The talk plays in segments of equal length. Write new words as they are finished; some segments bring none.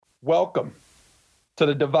Welcome to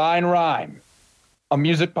the Divine Rhyme, a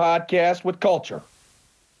music podcast with culture,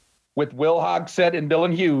 with Will Hogsett and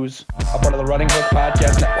Dylan Hughes, a part of the Running Hook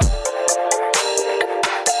Podcast Network.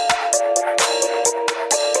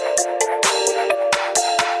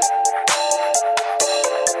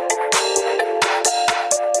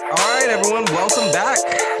 All right, everyone, welcome back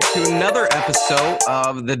to another episode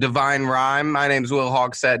of the Divine Rhyme. My name is Will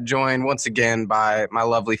Hogsett, joined once again by my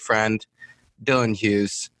lovely friend, Dylan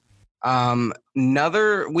Hughes.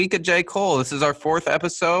 Another week of J. Cole. This is our fourth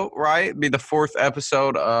episode, right? It'd be the fourth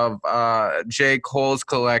episode of J. Cole's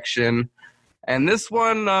collection. And this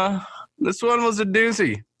one was a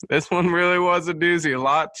doozy. This one really was a doozy. A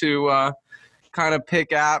lot to kind of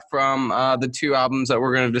pick at from the two albums that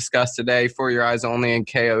we're going to discuss today, For Your Eyez Only and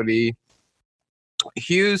KOD.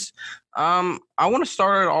 Hughes, I want to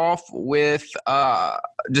start it off with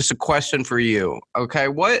just a question for you. Okay,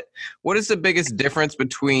 what is the biggest difference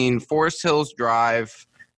between Forest Hills Drive,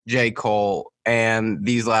 J. Cole, and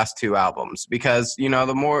these last two albums? Because, you know,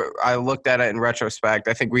 the more I looked at it in retrospect,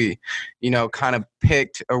 I think we, you know, kind of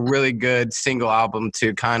picked a really good single album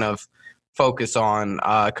to kind of focus on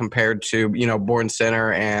compared to, you know, Born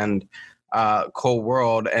Sinner and Cold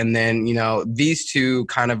World. And then, you know, these two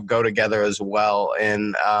kind of go together as well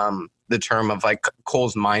in the term of like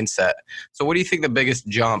Cole's mindset. So what do you think the biggest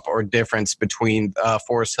jump or difference between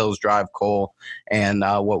Forest Hills Drive, Cole, and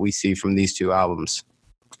what we see from these two albums?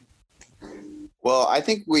 Well, I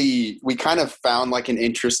think we kind of found like an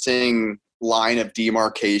interesting line of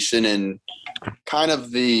demarcation and kind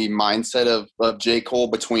of the mindset of J. Cole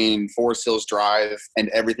between Forest Hills Drive and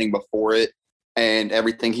everything before it and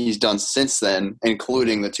everything he's done since then,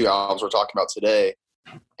 including the two albums we're talking about today.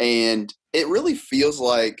 And it really feels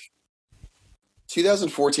like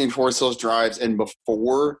 2014 Forest Hills Drives and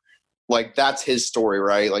before, like that's his story,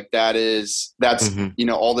 right? Like that's you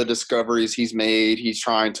know, all the discoveries he's made. He's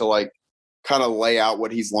trying to like kind of lay out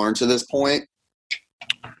what he's learned to this point.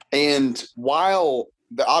 And while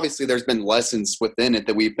obviously there's been lessons within it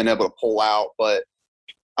that we've been able to pull out, but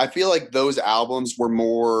I feel like those albums were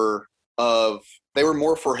more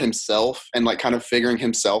for himself and like kind of figuring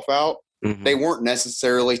himself out. Mm-hmm. They weren't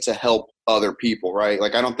necessarily to help other people, right?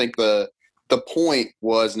 Like I don't think the point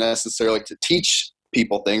was necessarily to teach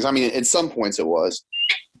people things. I mean, at some points it was,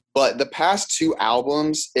 but the past two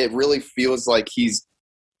albums, it really feels like he's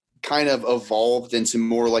kind of evolved into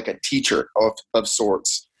more like a teacher of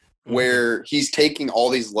sorts, where he's taking all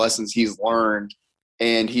these lessons he's learned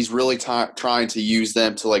and he's really trying to use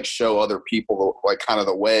them to like show other people like kind of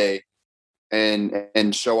the way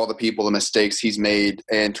and show other people the mistakes he's made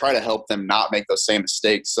and try to help them not make those same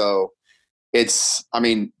mistakes. So it's, I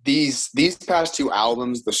mean, these past two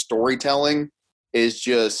albums, the storytelling is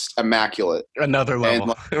just immaculate. Another level.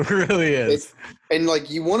 Like, it really is. And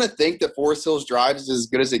like, you want to think that Forest Hills Drive is as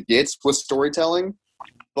good as it gets with storytelling,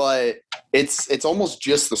 but it's almost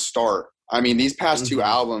just the start. I mean, these past two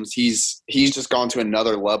albums, he's just gone to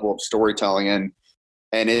another level of storytelling, and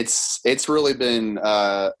it's really been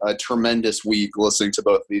a tremendous week listening to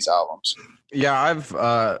both of these albums. Yeah, I've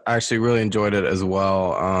actually really enjoyed it as well.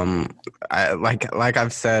 Like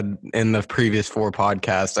I've said in the previous four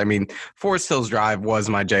podcasts, I mean, Forest Hills Drive was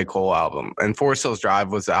my J. Cole album, and Forest Hills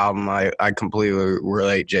Drive was the album I completely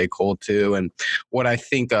relate J. Cole to and what I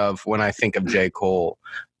think of when I think of J. Cole.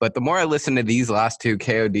 But the more I listen to these last two,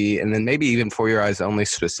 KOD, and then maybe even For Your Eyez Only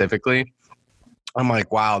specifically, I'm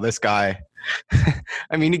like, wow, this guy.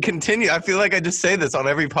 I mean, he continued. I feel like I just say this on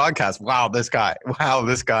every podcast. Wow, this guy. Wow,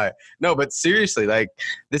 this guy. No, but seriously, like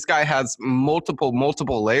this guy has multiple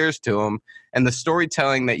layers to him, and the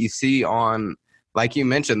storytelling that you see on, like you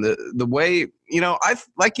mentioned, the way, you know,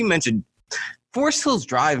 like you mentioned, Forest Hills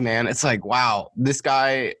Drive, man. It's like, wow, this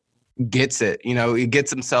guy gets it. You know, he gets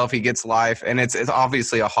himself, he gets life, and it's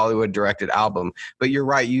obviously a Hollywood directed album. But you're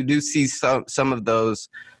right, you do see some of those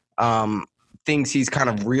things he's kind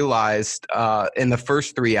of realized in the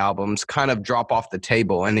first three albums kind of drop off the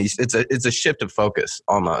table, and it's a shift of focus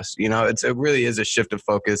almost. You know, it really is a shift of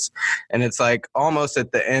focus, and it's like almost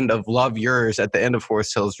at the end of Love Yours, at the end of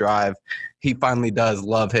Forest Hills Drive, he finally does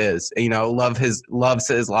love his, you know, loves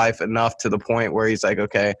his life enough to the point where he's like,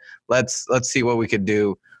 okay, let's see what we could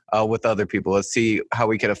do with other people. Let's see how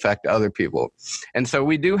we can affect other people. And so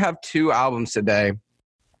we do have two albums today,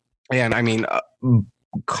 and I mean.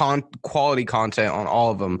 Quality content on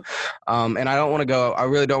all of them, and I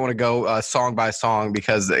really don't want to go song by song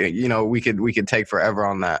because you know we could take forever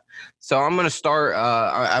on that. So I'm gonna start.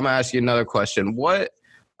 I'm gonna ask you another question. What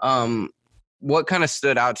kind of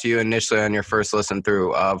stood out to you initially on your first listen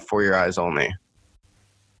through For Your Eyez Only?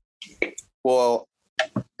 Well,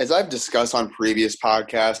 as I've discussed on previous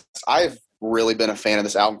podcasts, I've really been a fan of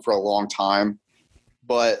this album for a long time.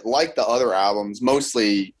 But like the other albums,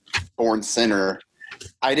 mostly Born Sinner,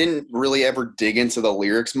 I didn't really ever dig into the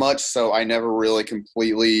lyrics much, so I never really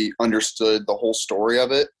completely understood the whole story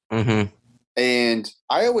of it. Mm-hmm. And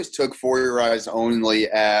I always took For Your Eyez Only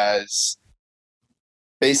as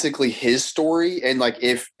basically his story, and like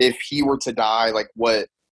if he were to die, like what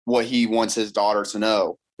he wants his daughter to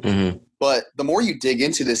know. Mm-hmm. But the more you dig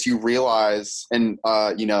into this, you realize, and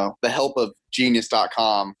the help of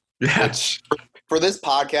Genius.com, which for this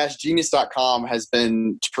podcast, Genius.com has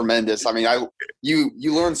been tremendous. I mean,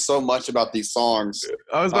 you learn so much about these songs.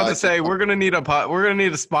 I was about to say we're gonna need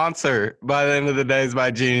a sponsor by the end of the days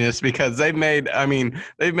by Genius, because they've made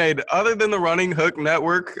other than the Running Hook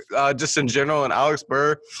Network, just in general, and Alex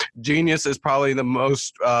Burr, Genius is probably the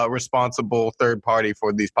most responsible third party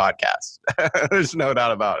for these podcasts. There's no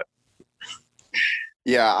doubt about it.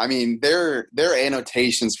 Yeah, I mean, their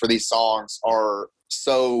annotations for these songs are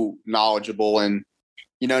so knowledgeable, and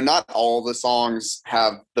not all the songs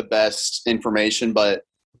have the best information, but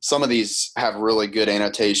some of these have really good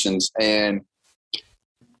annotations. And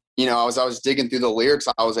as I was digging through the lyrics,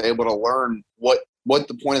 I was able to learn what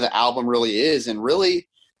the point of the album really is. And really,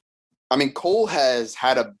 I mean, Cole has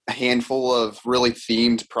had a handful of really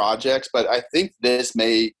themed projects, but I think this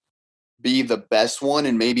may be the best one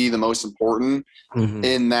and maybe the most important. Mm-hmm.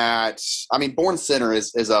 In that, I mean, Born Sinner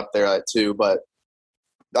is up there too, but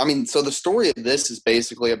I mean, so the story of this is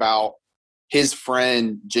basically about his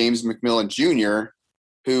friend James McMillan Jr.,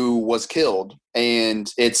 who was killed, and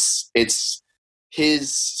it's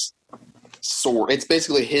his story. It's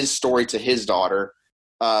basically his story to his daughter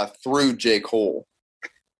through J. Cole,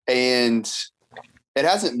 and it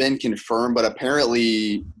hasn't been confirmed, but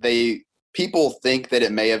apparently people think that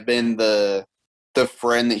it may have been the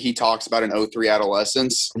friend that he talks about in 03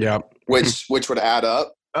 Adolescence. Yep. Which would add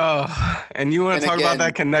up. Oh, and you want to talk about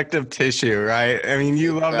that connective tissue, right? I mean,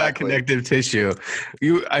 you love that connective tissue.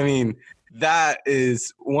 That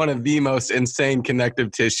is one of the most insane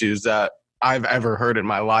connective tissues that I've ever heard in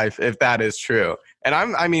my life, if that is true. And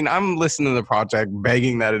I'm listening to the project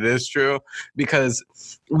begging that it is true, because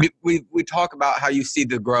we talk about how you see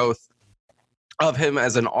the growth of him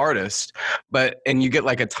as an artist, and you get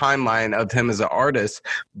like a timeline of him as an artist,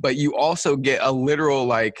 but you also get a literal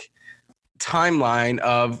like timeline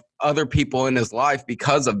of other people in his life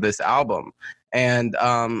because of this album. And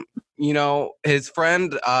his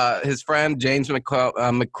friend James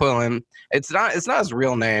McQuillan, it's not his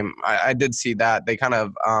real name. I did see that they kind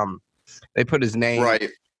of they put his name right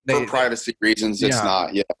for privacy reasons. It's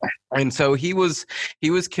not. Yeah. And so he was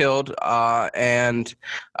killed, and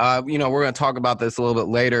we're going to talk about this a little bit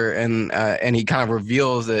later, and he kind of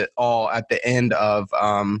reveals it all at the end of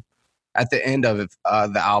the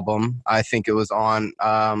album. I think it was on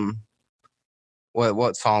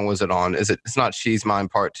what song was it on? It's not She's Mine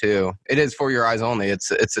Part 2. It is For Your Eyez Only. It's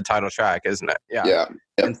the title track, isn't it? Yeah. Yep.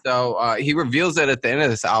 And so he reveals it at the end of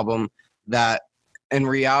this album that in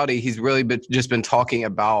reality he's really just been talking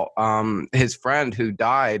about his friend who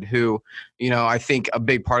died, who, I think a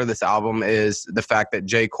big part of this album is the fact that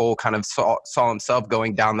J. Cole kind of saw himself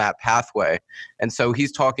going down that pathway. And so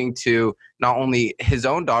he's talking to not only his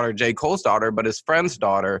own daughter, J. Cole's daughter, but his friend's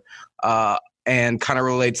daughter, and kind of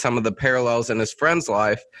relates some of the parallels in his friend's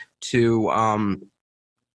life to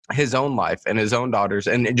his own life and his own daughters,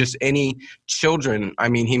 and just any children. I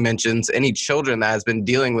mean, he mentions any children that has been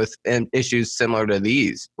dealing with issues similar to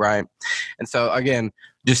these, right? And so again,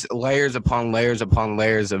 just layers upon layers upon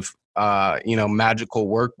layers of magical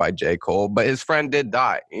work by J. Cole. But his friend did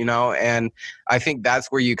die, and I think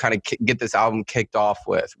that's where you kind of get this album kicked off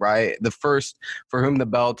with, right? The first, For Whom the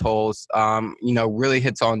Bell Tolls, really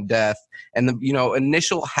hits on death, and the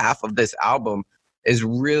initial half of this album is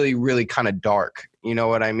really, really kind of dark. You know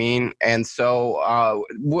what I mean? And so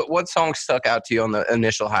what song stuck out to you on the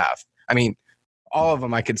initial half? I mean, all of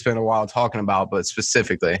them I could spend a while talking about, but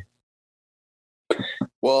specifically.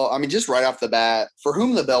 Well, I mean, just right off the bat, For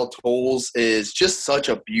Whom the Bell Tolls is just such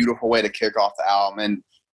a beautiful way to kick off the album.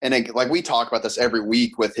 And like we talk about this every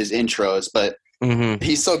week with his intros, but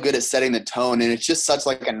he's so good at setting the tone, and it's just such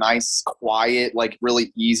like a nice, quiet, like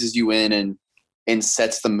really eases you in and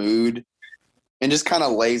sets the mood, and just kind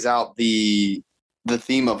of lays out the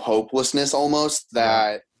theme of hopelessness almost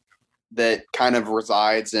that kind of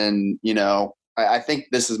resides in, I think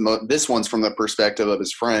this one's from the perspective of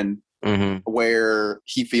his friend, where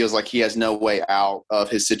he feels like he has no way out of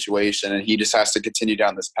his situation and he just has to continue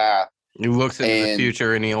down this path. He looks into the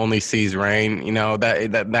future and he only sees rain,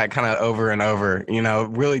 that kind of over and over,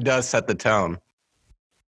 really does set the tone.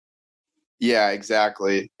 Yeah,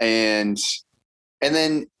 exactly. And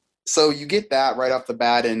then so you get that right off the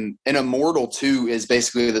bat, and Immortal too is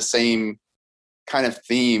basically the same kind of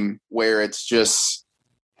theme where it's just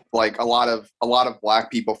like a lot of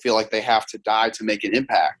black people feel like they have to die to make an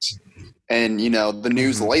impact. And the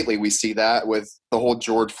news lately, we see that with the whole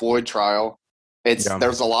George Floyd trial.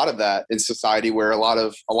 There's a lot of that in society where a lot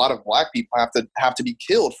of black people have to be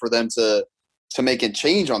killed for them to make a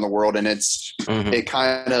change on the world. And it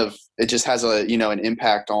just has an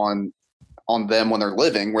impact on them when they're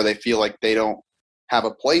living, where they feel like they don't have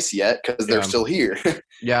a place yet because they're still here.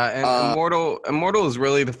 Yeah, and Immortal is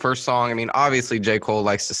really the first song. I mean, obviously J. Cole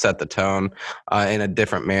likes to set the tone in a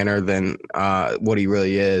different manner than what he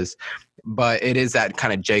really is, but it is that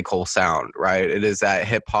kind of J. Cole sound, right? It is that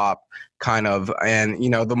hip hop kind of, and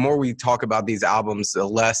the more we talk about these albums, the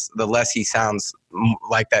less he sounds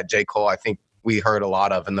like that J. Cole I think we heard a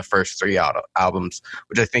lot of in the first three albums,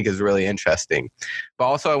 which I think is really interesting. But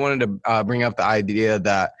also I wanted to bring up the idea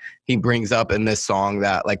that he brings up in this song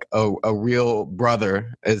that like a real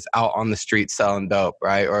brother is out on the street selling dope,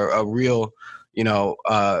 right? Or a real,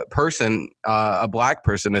 person, a black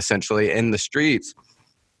person essentially in the streets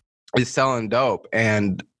is selling dope.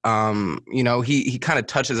 And he kind of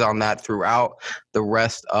touches on that throughout the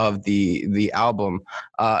rest of the album.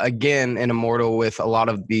 Again, in Immortal, with a lot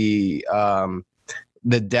of the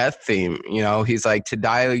death theme, he's like, to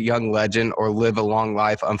die a young legend or live a long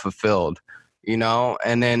life unfulfilled,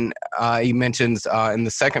 and then he mentions in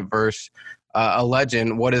the second verse, a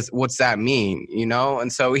legend, what's that mean,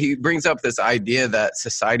 and so he brings up this idea that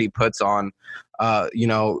society puts on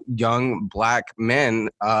young black men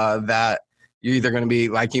that you're either going to be,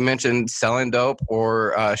 like you mentioned, selling dope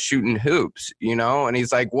or shooting hoops, and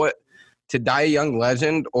he's like, what, to die a young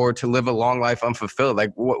legend or to live a long life unfulfilled?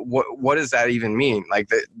 Like, what does that even mean? Like,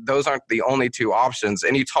 those aren't the only two options.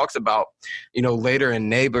 And he talks about, later in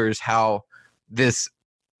Neighbors, how this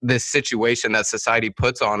situation that society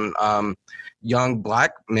puts on young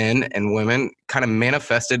black men and women kind of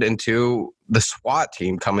manifested into the SWAT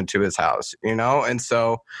team coming to his house, and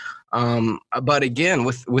so but again,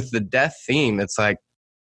 with the death theme, it's like,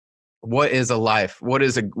 what is a life? What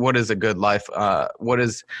is a good life? What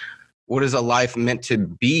is a life meant to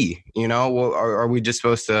be? Are we just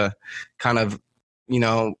supposed to kind of,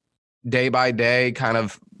 day by day kind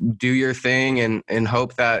of do your thing and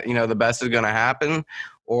hope that, the best is going to happen?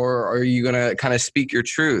 Or are you going to kind of speak your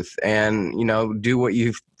truth and, do what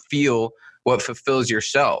you feel, what fulfills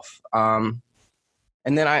yourself?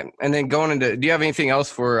 And then going into, do you have anything else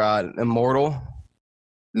for Immortal?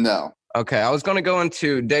 No. Okay, I was going to go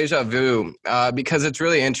into Deja Vu because it's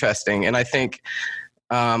really interesting. And I think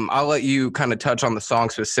I'll let you kind of touch on the song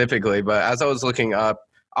specifically. But as I was looking up,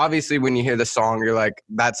 obviously when you hear the song, you're like,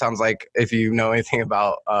 that sounds like, if you know anything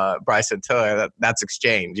about Bryson Tiller, that's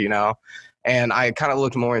Exchange, And I kind of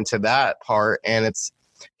looked more into that part. And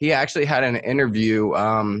he actually had an interview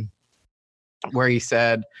where he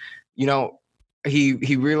said,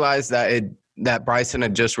 he realized that Bryson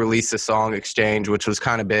had just released the song Exchange, which was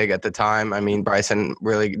kind of big at the time. I mean, Bryson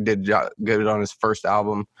really did good on his first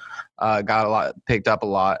album, picked up a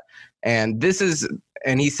lot. And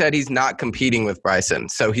he said he's not competing with Bryson,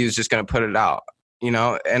 so he was just going to put it out,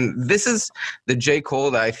 and this is the J. Cole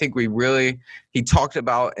that I think he talked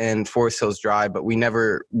about in Forest Hills Drive, but we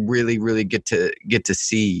never really get to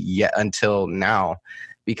see yet until now,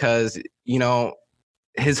 because,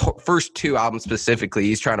 his first two albums specifically,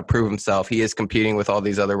 he's trying to prove himself. He is competing with all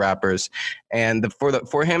these other rappers, and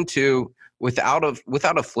for him to without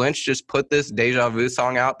a flinch just put this Deja Vu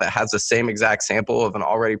song out that has the same exact sample of an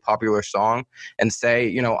already popular song and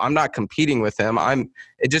say, I'm not competing with him.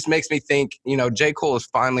 It just makes me think, J. Cole has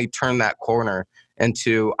finally turned that corner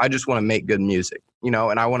into, I just want to make good music, and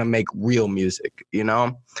I want to make real music,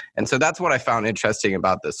 and so that's what I found interesting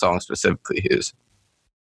about this song specifically, Hughes.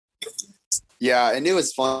 Yeah, and it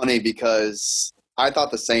was funny because I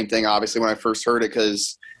thought the same thing, obviously, when I first heard it,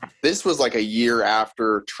 because this was like a year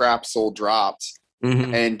after Trap Soul dropped.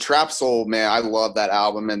 Mm-hmm. And Trap Soul, man, I love that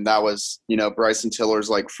album. And that was, Bryson Tiller's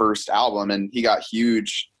like first album, and he got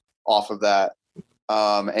huge off of that.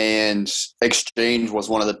 And Exchange was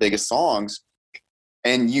one of the biggest songs.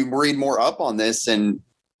 And you read more up on this, and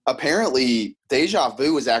apparently Deja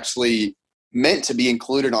Vu was actually meant to be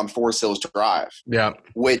included on Forest Hills Drive,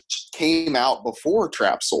 which came out before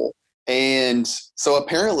Trap Soul. And so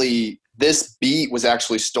apparently this beat was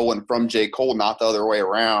actually stolen from J. Cole, not the other way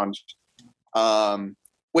around.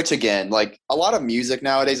 Which again, like a lot of music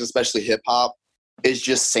nowadays, especially hip hop, is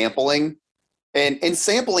just sampling. And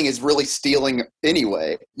sampling is really stealing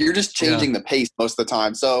anyway. You're just changing the pace most of the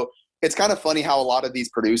time. So it's kind of funny how a lot of these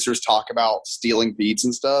producers talk about stealing beats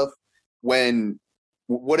and stuff.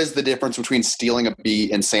 What is the difference between stealing a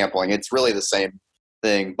beat and sampling? It's really the same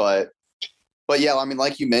thing. But yeah, I mean,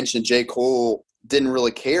 like you mentioned, J. Cole didn't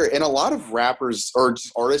really care. And a lot of rappers or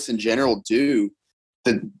just artists in general do.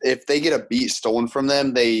 If they get a beat stolen from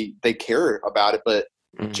them, they care about it. But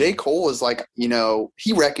J. Cole is like, you know,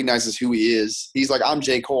 he recognizes who he is. He's like, I'm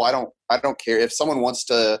J. Cole. I don't care if someone wants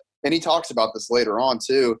to, and he talks about this later on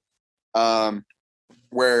too,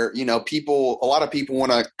 where, you know, a lot of people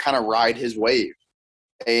want to kind of ride his wave.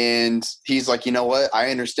 And he's like, you know what?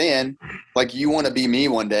 I understand. Like, you want to be me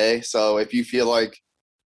one day. So if you feel like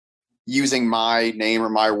using my name or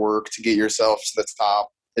my work to get yourself to the top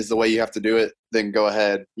is the way you have to do it, then go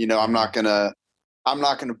ahead. You know, I'm not gonna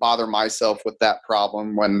bother myself with that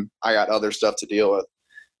problem when I got other stuff to deal with.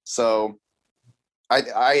 So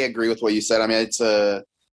I agree with what you said. I mean,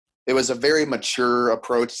 it was a very mature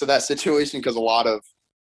approach to that situation, because a lot of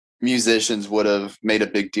musicians would have made a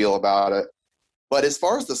big deal about it. But as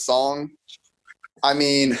far as the song, I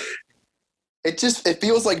mean, it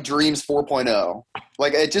feels like Dreams 4.0.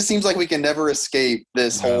 Like, it just seems like we can never escape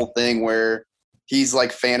this whole thing where he's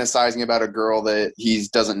like fantasizing about a girl that he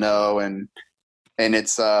doesn't know, and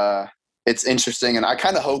it's interesting. And I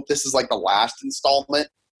kind of hope this is like the last installment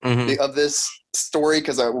of this story,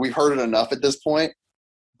 because we've heard it enough at this point.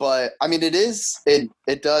 But I mean, it's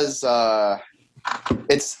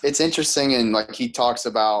interesting. And like he talks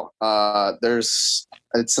about,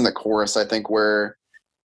 it's in the chorus, I think, where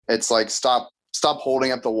it's like, stop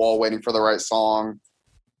holding up the wall waiting for the right song,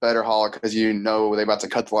 better holler because you know they're about to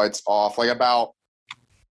cut the lights off. Like, about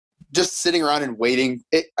just sitting around and waiting.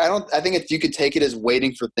 I think if you could take it as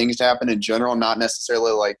waiting for things to happen in general, not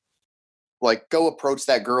necessarily like go approach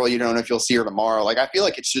that girl you don't know if you'll see her tomorrow. Like, I feel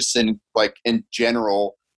like it's just in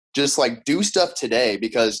general, just like do stuff today,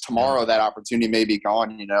 because tomorrow that opportunity may be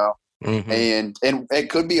gone, you know. And it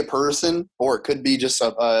could be a person, or it could be just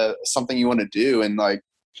something you want to do. And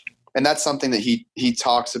that's something that he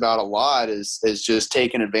talks about a lot, is just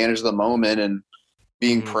taking advantage of the moment and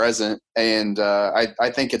being present. And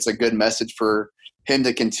I think it's a good message for him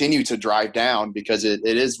to continue to drive down, because it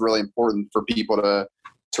is really important for people to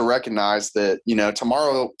recognize that, you know,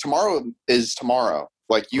 tomorrow is tomorrow.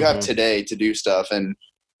 Like, you have today to do stuff, and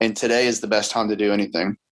today is the best time to do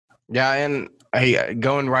anything. Yeah, and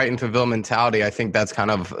going right into Ville mentality, I think that's kind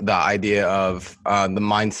of the idea of the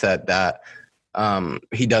mindset that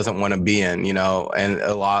he doesn't want to be in, you know, and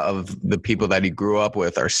a lot of the people that he grew up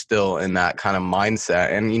with are still in that kind of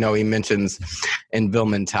mindset. And, you know, he mentions in Ville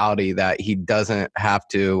mentality that he doesn't have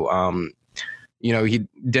to, you know, he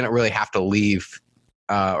didn't really have to leave,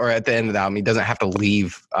 or at the end of the album, he doesn't have to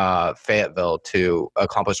leave Fayetteville to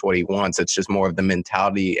accomplish what he wants. It's just more of the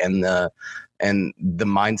mentality and the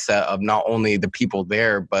mindset of not only the people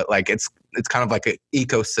there, but like it's kind of like an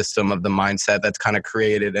ecosystem of the mindset that's kind of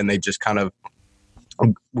created, and they just kind of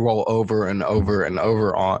roll over and over and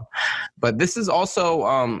over on. But this is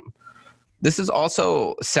also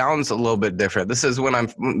sounds a little bit different. This is when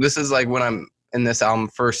I'm in this album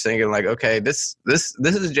first thinking like, okay, this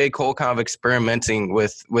is J. Cole kind of experimenting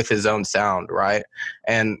with his own sound, right?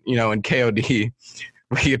 And, you know, in KOD,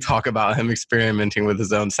 we could talk about him experimenting with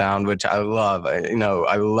his own sound, which I love. I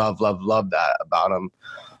love that about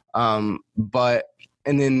him. But,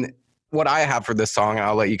 and then what I have for this song, and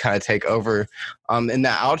I'll let you kind of take over, in the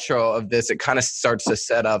outro of this, it kind of starts to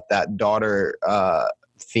set up that daughter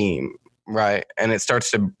theme, right? And it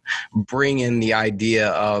starts to bring in the idea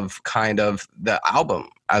of kind of the album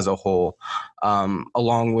as a whole,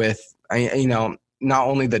 along with, you know, not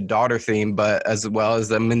only the daughter theme, but as well as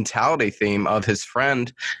the mentality theme of his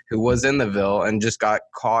friend who was in the Ville and just got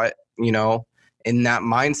caught, you know, in that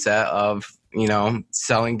mindset of, you know,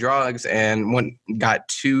 selling drugs and got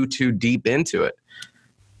too deep into it.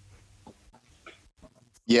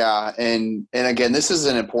 Yeah, and again, this is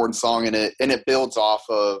an important song, and it builds off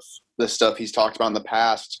of the stuff he's talked about in the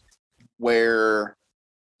past, where,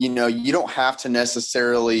 you know, you don't have to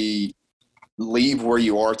necessarily leave where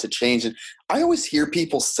you are to change. And I always hear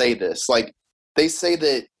people say this, like, they say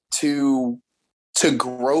that to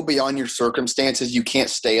grow beyond your circumstances, you can't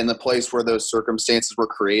stay in the place where those circumstances were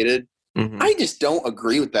created. I just don't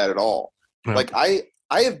agree with that at all. Like, I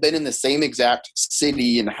have been in the same exact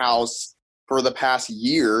city and house for the past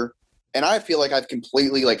year, and I feel like I've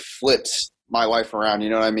completely like flipped my life around. You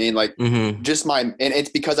know what I mean? Like, just and it's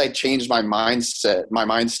because I changed my mindset, my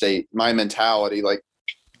mind state, my mentality. Like,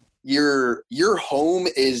 your home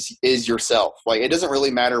is yourself. Like, it doesn't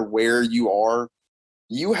really matter where you are.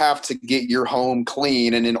 You have to get your home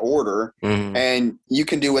clean and in order, and you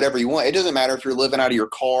can do whatever you want. It doesn't matter if you're living out of your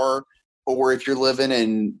car or if you're living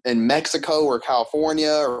in Mexico or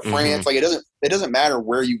California or France, like it doesn't matter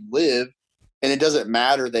where you live, and it doesn't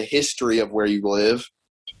matter the history of where you live.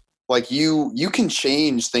 Like you can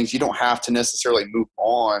change things. You don't have to necessarily move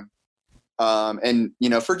on. And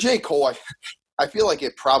for J. Cole, I feel like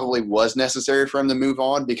it probably was necessary for him to move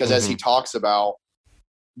on because as he talks about,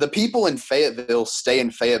 the people in Fayetteville stay in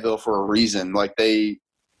Fayetteville for a reason. Like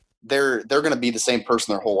they're going to be the same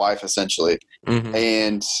person their whole life essentially.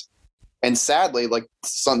 And sadly, like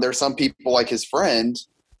there's some people like his friend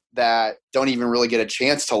that don't even really get a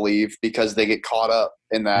chance to leave because they get caught up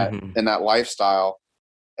in that lifestyle.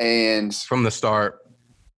 And from the start.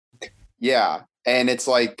 Yeah. And it's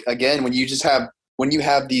like, again, when you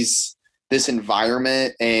have this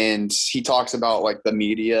environment, and he talks about like the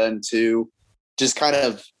media and just kind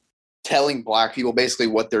of telling black people basically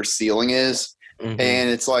what their ceiling is. And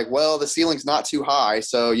it's like, well, the ceiling's not too high.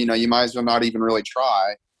 So, you might as well not even really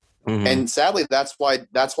try. And sadly, that's why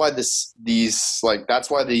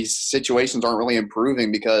these situations aren't really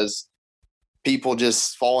improving, because people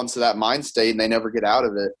just fall into that mind state and they never get out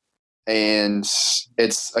of it. And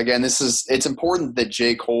it's important that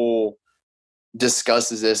J. Cole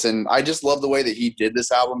discusses this. And I just love the way that he did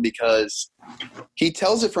this album, because he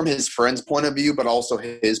tells it from his friend's point of view, but also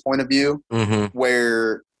his point of view,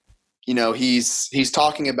 where, he's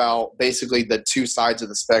talking about basically the two sides of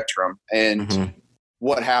the spectrum and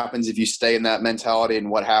what happens if you stay in that mentality and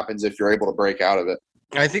what happens if you're able to break out of it.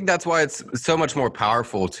 I think that's why it's so much more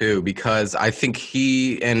powerful too, because I think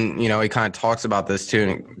he kind of talks about this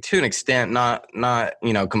to an extent, not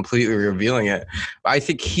completely revealing it. But I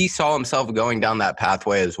think he saw himself going down that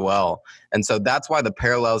pathway as well. And so that's why the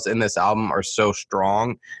parallels in this album are so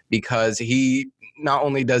strong, because he not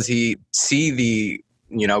only does he see the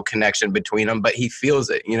connection between them, but he feels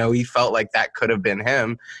it. He felt like that could have been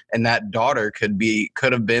him, and that daughter could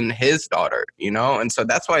have been his daughter, and so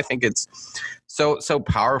that's why I think it's so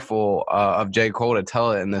powerful of J. Cole to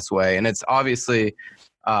tell it in this way. And it's obviously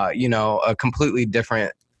a completely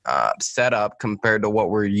different setup compared to what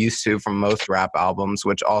we're used to from most rap albums,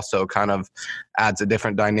 which also kind of adds a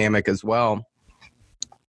different dynamic as well.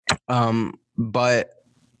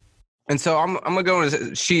 And so I'm going to go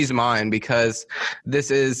into She's Mine, because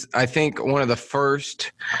this is, I think, one of the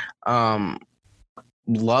first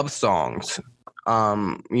love songs,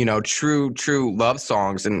 true love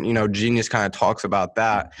songs. And, Genius kind of talks about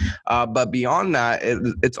that. But beyond that,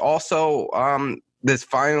 it's also this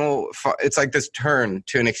it's like this turn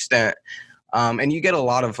to an extent. And you get a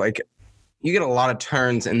lot of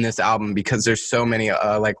turns in this album because there's so many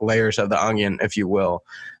layers of the onion, if you will.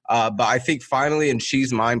 But I think finally in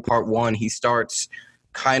She's Mine Part 1, he starts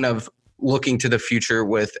kind of looking to the future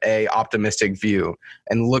with a optimistic view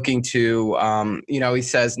and looking to, he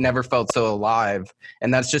says, never felt so alive.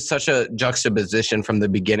 And that's just such a juxtaposition from the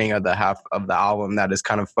beginning of the half of the album that is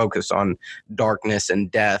kind of focused on darkness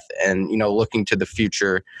and death and, looking to the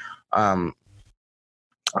future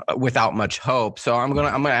without much hope. So I'm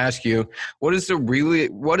gonna ask you, what is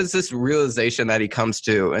this realization that he comes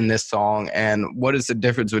to in this song, and what is the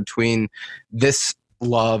difference between this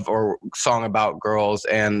love or song about girls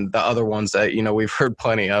and the other ones that we've heard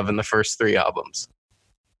plenty of in the first three albums?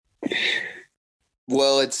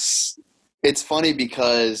 Well, it's funny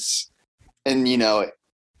because, and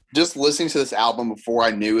just listening to this album before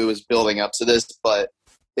I knew it was building up to this, but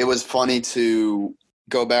it was funny to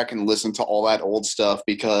go back and listen to all that old stuff,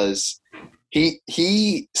 because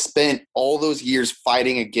he spent all those years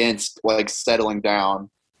fighting against like settling down,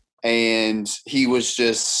 and he was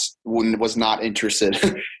not interested.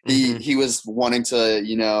 He was wanting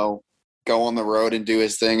to go on the road and do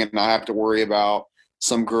his thing and not have to worry about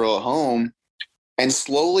some girl at home. And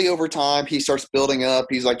slowly over time he starts building up.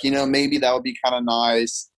 He's like, maybe that would be kind of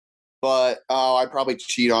nice, but I'd probably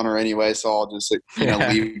cheat on her anyway, so I'll just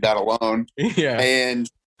leave that alone. Yeah. And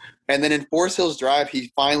then in Forest Hills Drive,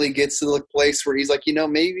 he finally gets to the place where he's like,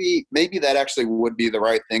 maybe that actually would be the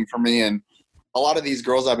right thing for me. And a lot of these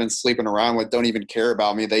girls I've been sleeping around with don't even care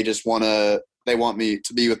about me. They just want me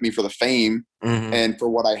to be with me for the fame and for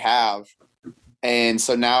what I have. And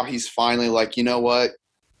so now he's finally like, you know what?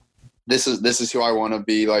 This is who I want to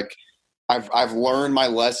be. Like, I've learned my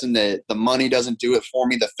lesson that the money doesn't do it for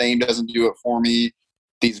me. The fame doesn't do it for me.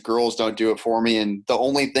 These girls don't do it for me. And the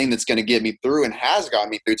only thing that's going to get me through and has gotten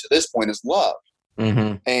me through to this point is love.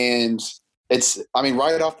 And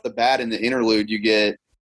right off the bat in the interlude, you get,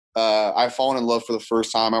 I've fallen in love for the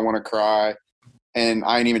first time. I want to cry. And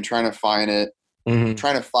I ain't even trying to find it.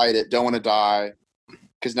 Trying to fight it. Don't want to die.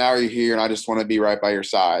 Because now you're here and I just want to be right by your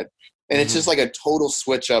side. And it's just like a total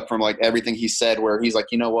switch up from like everything he said, where he's like,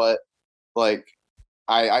 you know what? Like,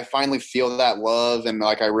 I finally feel that love, and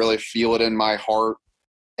like I really feel it in my heart,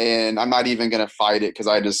 and I'm not even going to fight it because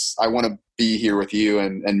I want to be here with you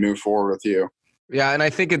and move forward with you. Yeah, and I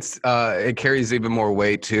think it carries even more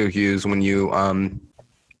weight too, Hughes, when you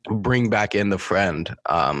bring back in the friend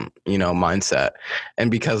mindset. And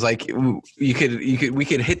because like we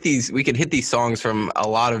could hit these songs from a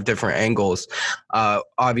lot of different angles,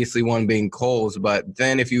 obviously one being Cole's, but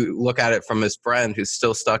then if you look at it from his friend who's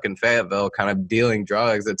still stuck in Fayetteville kind of dealing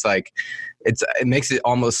drugs, it's like it makes it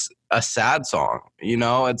almost a sad song.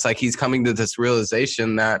 It's like he's coming to this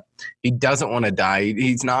realization that he doesn't want to die.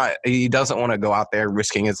 He doesn't want to go out there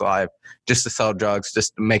risking his life just to sell drugs,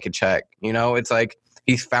 just to make a check. It's like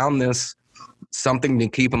he's found this something to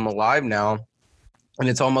keep him alive now. And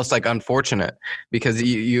it's almost like unfortunate because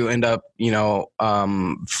you end up,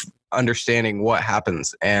 understanding what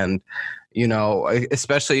happens. And,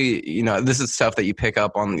 especially, this is stuff that you pick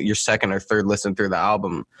up on your second or third listen through the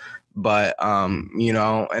album. But,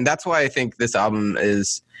 and that's why I think this album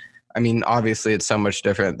is, obviously it's so much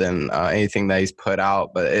different than anything that he's put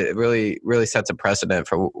out, but it really, really sets a precedent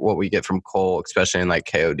for what we get from Cole, especially in like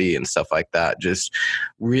KOD and stuff like that. Just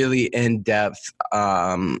really in-depth,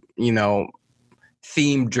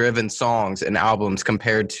 theme-driven songs and albums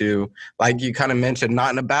compared to, like you kind of mentioned,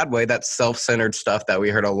 not in a bad way, that self-centered stuff that we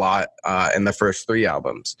heard a lot in the first 3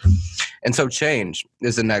 albums. And so Change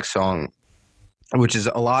is the next song, which is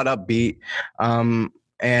a lot upbeat.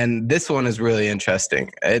 And this one is really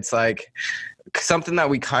interesting. It's like something that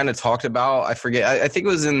we kind of talked about. I forget. I think it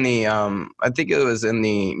was in the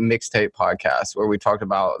mixtape podcast where we talked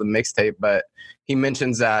about the mixtape, but he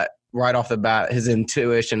mentions that right off the bat, his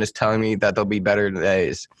intuition is telling me that there'll be better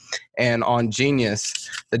days. And on Genius,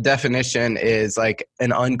 the definition is like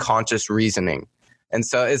an unconscious reasoning. And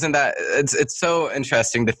so it's so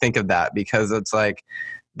interesting to think of that, because it's like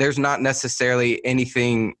there's not necessarily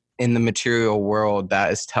anything in the material world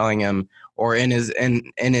that is telling him, or in his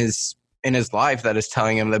life that is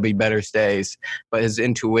telling him there'll be better days, but his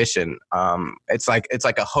intuition, it's like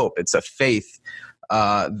a hope, it's a faith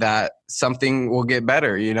that something will get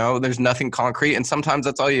better. There's nothing concrete, and sometimes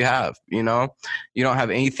that's all you have. You don't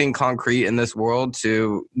have anything concrete in this world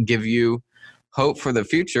to give you hope for the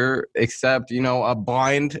future except a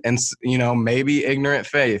blind and maybe ignorant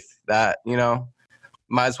faith that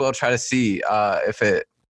might as well try to see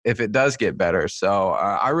if it does get better. So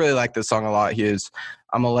I really like this song a lot, Hughes.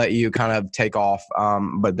 I'm going to let you kind of take off,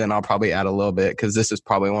 but then I'll probably add a little bit because this is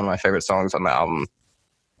probably one of my favorite songs on the album.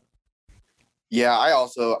 Yeah,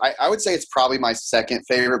 I would say it's probably my second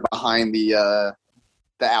favorite behind the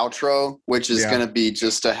outro, which is going to be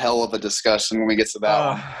just a hell of a discussion when we get to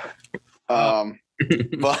that one.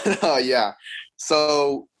 But yeah.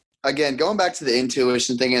 So again, going back to the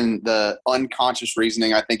intuition thing and the unconscious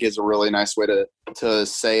reasoning, I think is a really nice way to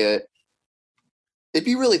say it. If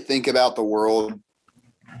you really think about the world,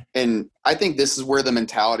 and I think this is where the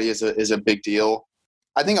mentality is a big deal.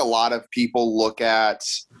 I think a lot of people look at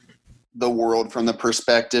the world from the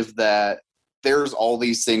perspective that there's all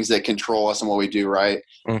these things that control us and what we do, right?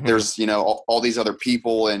 Mm-hmm. There's, all these other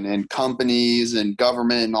people and companies and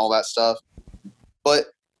government and all that stuff. But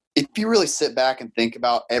if you really sit back and think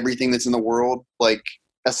about everything that's in the world, like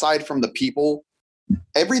aside from the people,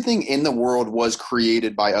 everything in the world was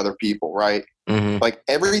created by other people, right? Mm-hmm. Like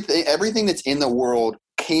everything that's in the world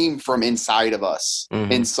came from inside of us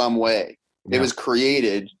in some way. Yeah.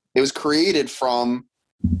 It was created from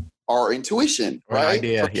our intuition, right?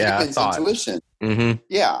 Idea. Yeah, intuition. Mm-hmm.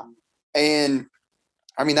 Yeah. And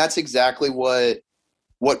that's exactly what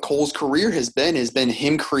Cole's career has been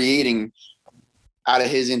him creating out of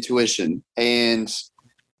his intuition. And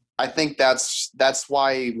I think that's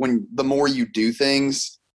why when the more you do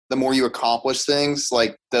things, the more you accomplish things,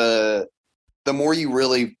 like the more you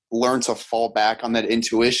really learn to fall back on that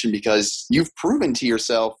intuition, because you've proven to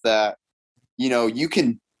yourself that,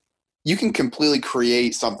 you can completely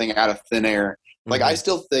create something out of thin air. Like, I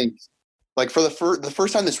still think, like, for the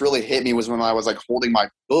first time this really hit me was when I was like holding my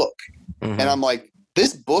book, and I'm like,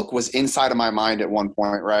 this book was inside of my mind at one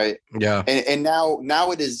point, right? Yeah. And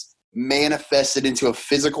now it is manifested into a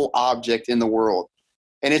physical object in the world.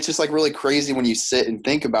 And it's just like really crazy when you sit and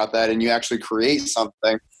think about that and you actually create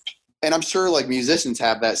something. And I'm sure like musicians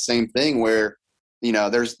have that same thing where,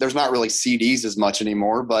 there's not really CDs as much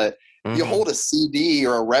anymore, but you hold a CD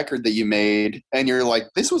or a record that you made and you're like,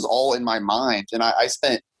 this was all in my mind. And I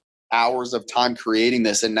spent hours of time creating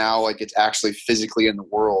this, and now like it's actually physically in the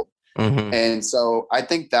world. Mm-hmm. And so I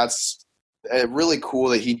think that's really cool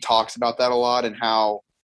that he talks about that a lot, and how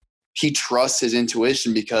he trusts his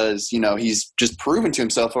intuition because, he's just proven to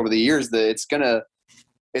himself over the years that it's going to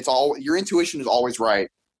your intuition is always right.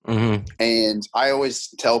 Mm-hmm. And I always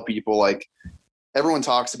tell people, like, everyone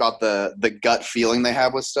talks about the gut feeling they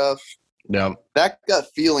have with stuff. Yep. That gut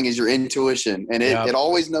feeling is your intuition, and it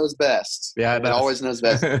always knows best. Yeah, it always knows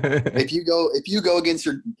best. If you go against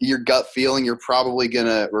your gut feeling, you're probably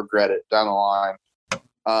gonna regret it down the line.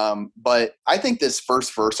 But I think this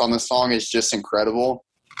first verse on the song is just incredible.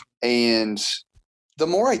 And the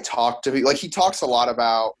more I talk to, like, he talks a lot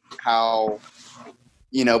about how,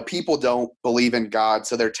 people don't believe in God,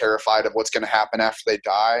 so they're terrified of what's going to happen after they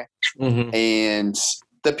die. Mm-hmm. And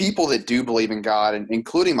the people that do believe in God, and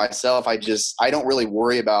including myself, I don't really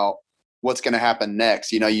worry about what's going to happen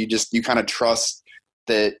next. You kind of trust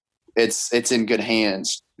that it's in good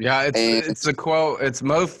hands. Yeah, it's a quote. It's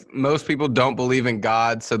most people don't believe in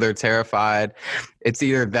God, so they're terrified. It's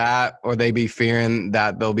either that or they be fearing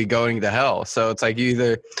that they'll be going to hell. So it's like you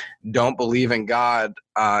either don't believe in God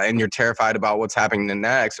and you're terrified about what's happening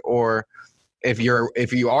next, or if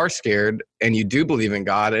you are scared and you do believe in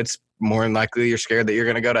God, it's more than likely you're scared that you're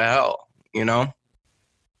going to go to hell.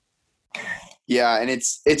 Yeah, and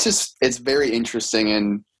it's very interesting.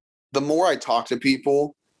 And the more I talk to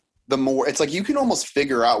people, the more it's like you can almost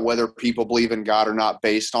figure out whether people believe in God or not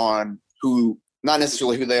based on not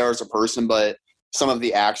necessarily who they are as a person, but some of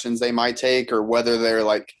the actions they might take, or whether they're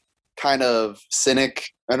like kind of cynic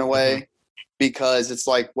in a way. Mm-hmm. Because it's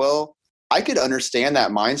like, well, I could understand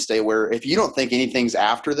that mind state where if you don't think anything's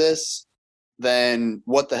after this, then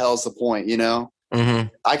what the hell's the point, Mm-hmm.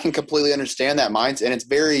 I can completely understand that mindset, and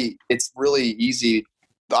it's really easy,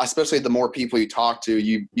 especially the more people you talk to,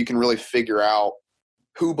 you can really figure out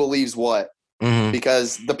who believes what. Mm-hmm.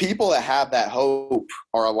 Because the people that have that hope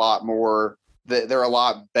are a lot more, they're a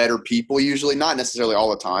lot better people usually, not necessarily all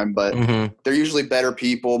the time, but mm-hmm. they're usually better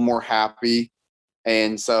people, more happy.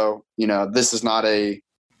 And so, this is not a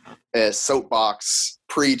soapbox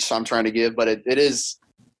preach I'm trying to give, but it's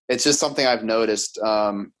just something I've noticed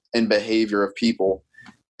in behavior of people.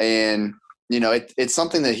 And, it's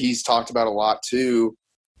something that he's talked about a lot too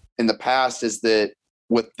in the past, is that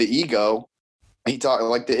with the ego, he talked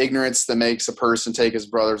like the ignorance that makes a person take his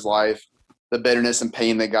brother's life, the bitterness and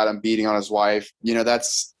pain that got him beating on his wife.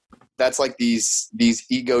 That's like these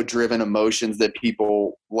ego driven emotions that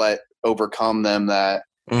people let overcome them, that,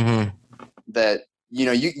 mm-hmm. that,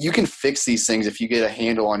 you can fix these things if you get a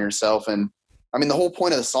handle on yourself. And I mean, the whole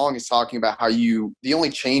point of the song is talking about how the only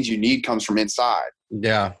change you need comes from inside.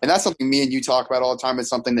 Yeah. And that's something me and you talk about all the time. It's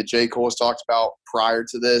something that J. Cole has talked about prior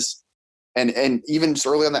to this. And even just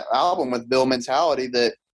early on the album with Bill Mentality,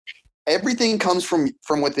 that everything comes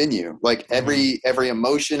from within you. Like every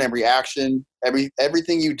emotion, every action,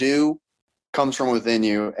 everything you do comes from within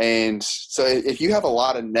you. And so if you have a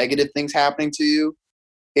lot of negative things happening to you,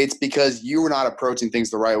 it's because you are not approaching things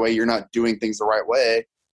the right way. You're not doing things the right way.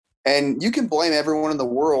 And you can blame everyone in the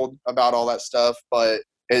world about all that stuff, but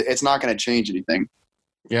it's not going to change anything.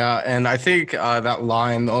 Yeah, and I think that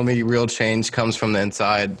line, the only real change comes from the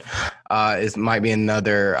inside, might be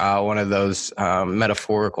another one of those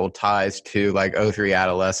metaphorical ties to like '03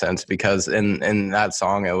 adolescence, because in that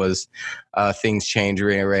song it was things change,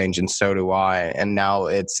 rearrange, and so do I. And now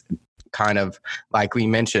it's kind of like we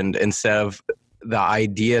mentioned, instead of the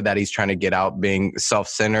idea that he's trying to get out being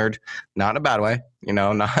self-centered, not in a bad way,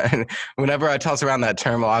 not whenever I toss around that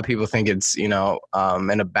term, a lot of people think it's, in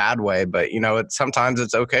a bad way, but sometimes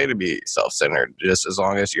it's okay to be self-centered, just as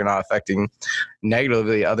long as you're not affecting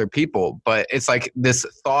negatively other people. But it's like this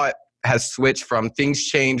thought has switched from things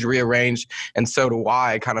change, rearrange, and so do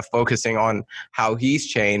I, kind of focusing on how he's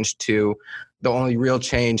changed, to the only real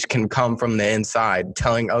change can come from the inside,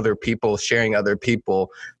 telling other people, sharing other people.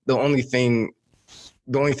 The only thing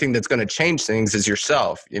that's going to change things is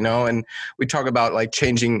yourself, and we talk about like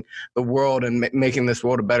changing the world and making this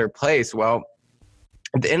world a better place. Well,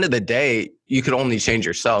 at the end of the day, you could only change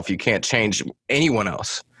yourself. You can't change anyone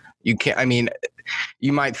else. You can't,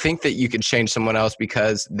 you might think that you could change someone else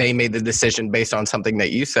because they made the decision based on something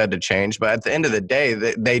that you said to change, but at the end of the day,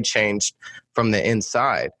 they changed from the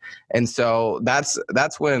inside. And so that's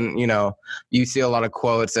when, you see a lot of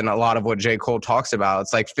quotes and a lot of what J. Cole talks about.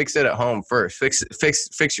 It's like, fix it at home first,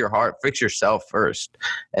 fix your heart, fix yourself first,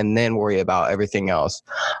 and then worry about everything else.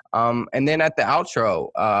 And then at the outro,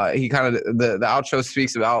 he kind of, the outro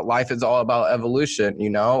speaks about life is all about evolution,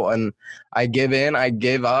 and I give in, I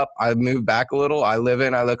give up, I move back a little, I live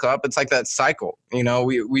in, I look up. It's like that cycle,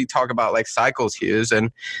 we talk about like cycles, Hughes,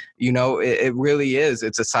 and, it really is.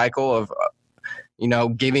 It's a cycle of,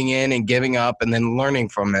 giving in and giving up and then learning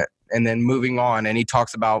from it and then moving on. And he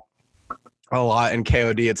talks about a lot in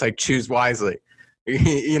KOD. It's like, choose wisely.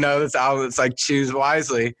 This album, it's like, choose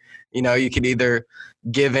wisely. You could either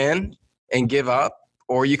give in and give up,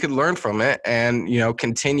 or you could learn from it and, you know,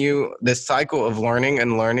 continue this cycle of learning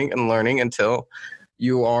and learning and learning until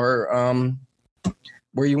you are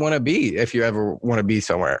where you want to be, if you ever want to be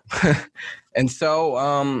somewhere. And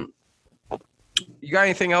so you got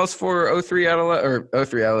anything else for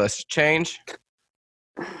O3 LS change?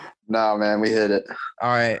 No, man, we hit it. All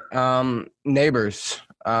right. Neighbors.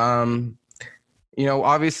 You know,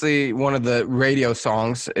 obviously one of the radio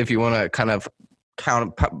songs, if you want to kind of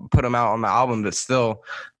put them out on the album, that's still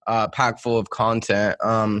packed full of content.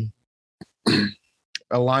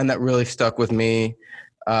 A line that really stuck with me,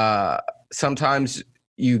 sometimes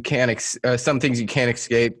you can't some things you can't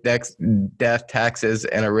escape: death, taxes,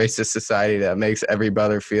 and a racist society that makes every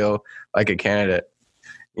brother feel like a candidate.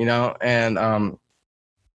 You know, and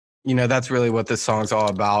you know, that's really what this song's all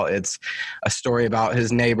about. It's a story about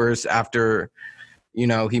his neighbors after, you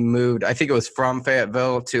know, he moved, I think it was from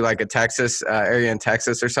Fayetteville to like a Texas area in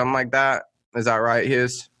Texas or something like that. Is that right,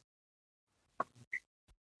 Hughes?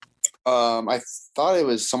 I thought it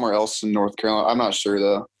was somewhere else in North Carolina. I'm not sure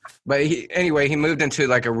though. But he moved into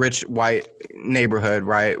like a rich white neighborhood,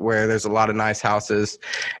 right, where there's a lot of nice houses.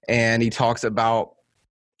 And he talks about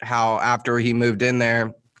how after he moved in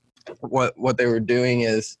there, what they were doing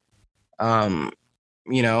is,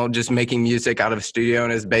 you know, just making music out of a studio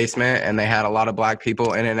in his basement. And they had a lot of black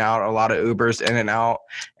people in and out, a lot of Ubers in and out.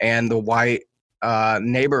 And the white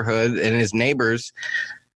neighborhood and his neighbors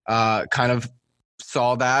kind of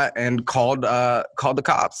saw that and called the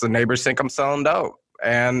cops. The neighbors think I'm selling dope.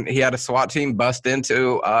 And he had a SWAT team bust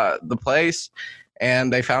into the place,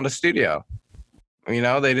 and they found a studio. You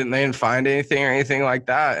know, they didn't find anything or anything like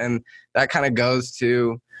that. And that kind of goes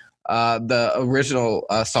to the original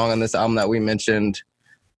song on this album that we mentioned.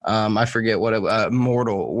 I forget what it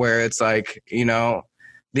Mortal, where it's like, you know,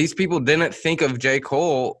 these people didn't think of J.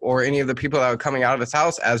 Cole or any of the people that were coming out of his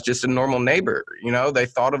house as just a normal neighbor. You know, they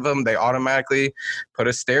thought of him, they automatically put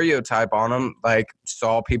a stereotype on him, like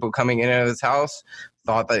saw people coming in and out of his house,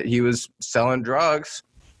 thought that he was selling drugs,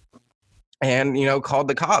 and, you know, called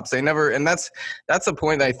the cops. They never, and that's a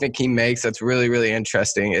point that I think he makes that's really, really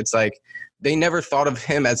interesting. It's like they never thought of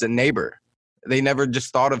him as a neighbor. They never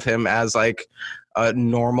just thought of him as like a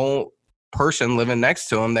normal person living next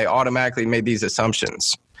to him. They automatically made these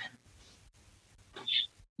assumptions.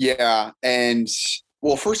 Yeah, and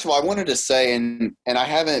well, first of all, I wanted to say, and I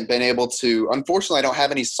haven't been able to, unfortunately, I don't have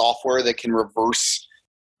any software that can reverse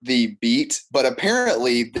the beat, but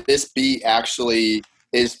apparently this beat actually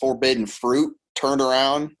is Forbidden Fruit turned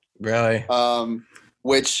around. Really?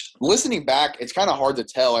 Which, listening back, it's kind of hard to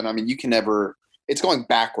tell, and I mean, you can never, it's going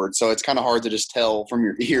backwards, so it's kind of hard to just tell from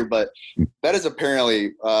your ear, but that is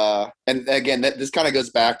apparently, and again, this kind of goes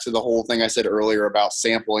back to the whole thing I said earlier about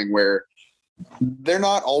sampling, where they're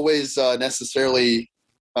not always necessarily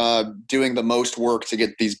doing the most work to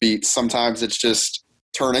get these beats. Sometimes it's just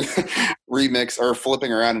turning remix or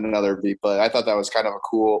flipping around in another beat, but I thought that was kind of a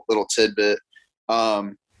cool little tidbit.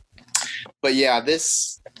 But yeah,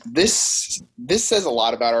 this says a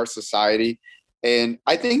lot about our society, and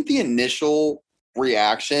I think the initial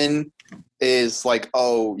reaction is like,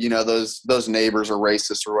 oh, you know, those neighbors are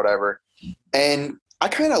racist or whatever, and I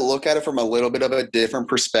kind of look at it from a little bit of a different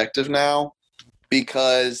perspective now,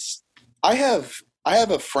 because I have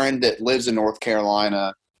a friend that lives in North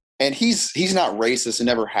Carolina, and he's not racist and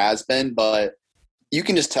never has been, but you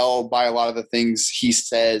can just tell by a lot of the things he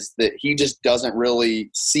says that he just doesn't really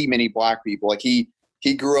see many black people. Like he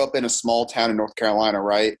grew up in a small town in North Carolina,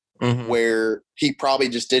 right? Mm-hmm. Where he probably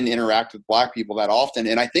just didn't interact with black people that often.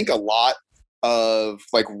 And I think a lot of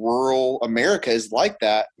like rural America is like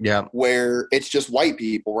that, yeah, where it's just white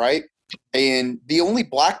people, right? And the only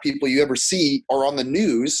black people you ever see are on the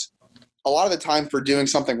news a lot of the time for doing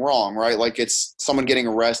something wrong, right? Like it's someone getting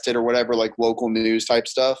arrested or whatever, like local news type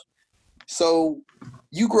stuff. So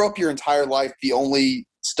you grow up your entire life, the only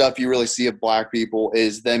stuff you really see of black people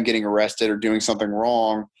is them getting arrested or doing something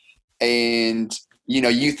wrong. And, you know,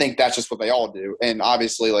 you think that's just what they all do. And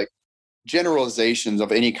obviously, like, generalizations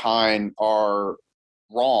of any kind are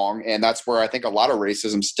wrong. And that's where I think a lot of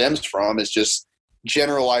racism stems from, is just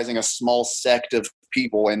generalizing a small sect of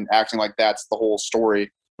people and acting like that's the whole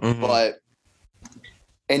story. Mm-hmm. But,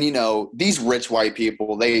 and, you know, these rich white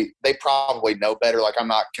people, they probably know better. Like, I'm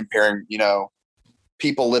not comparing, you know,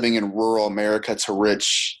 people living in rural America to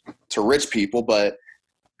rich people, but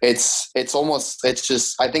I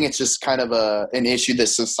think it's just kind of an issue that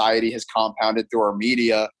society has compounded through our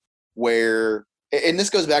media, where, and this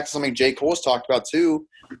goes back to something J. Cole's talked about too,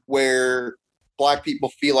 where black people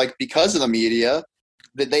feel like because of the media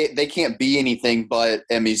that they can't be anything but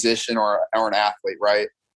a musician or an athlete, right?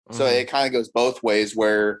 So it kind of goes both ways,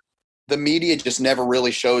 where the media just never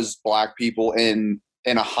really shows black people in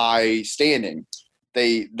a high standing.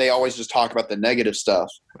 They always just talk about the negative stuff.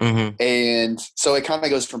 And so it kind of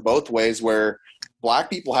goes from both ways, where black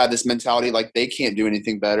people have this mentality like they can't do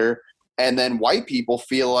anything better. And then white people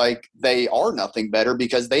feel like they are nothing better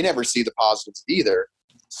because they never see the positives either.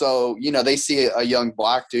 So, you know, they see a young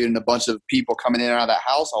black dude and a bunch of people coming in and out of that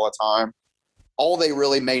house all the time. All they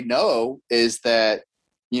really may know is that,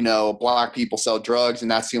 you know, black people sell drugs and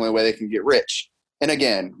that's the only way they can get rich. And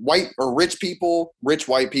again, rich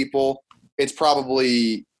white people, it's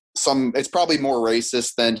probably more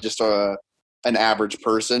racist than just an average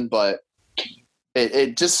person, but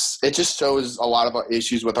it just shows a lot of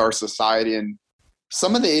issues with our society, and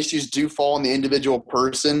some of the issues do fall on the individual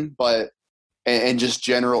person, and just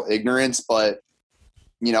general ignorance. But,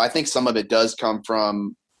 you know, I think some of it does come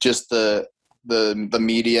from just the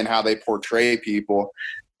media and how they portray people.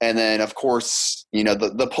 And then, of course, you know,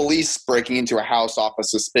 the police breaking into a house off of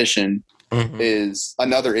suspicion is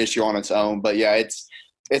another issue on its own. But yeah,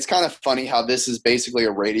 it's kind of funny how this is basically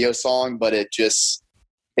a radio song, but it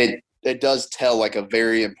does tell like a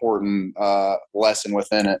very important lesson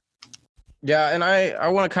within it. Yeah, and I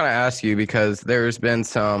want to kind of ask you, because there's been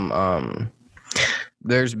some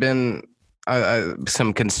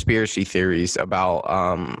conspiracy theories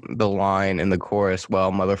about the line in the chorus,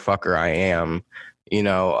 "Well, motherfucker, I am." You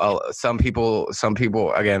know, some people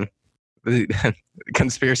again,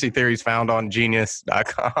 conspiracy theories found on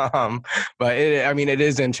genius.com. But it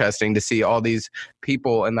is interesting to see all these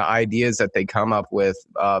people and the ideas that they come up with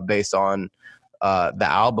based on the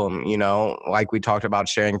album. You know, like we talked about,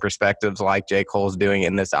 sharing perspectives like J. Cole's doing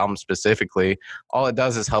in this album specifically. All it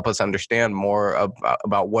does is help us understand more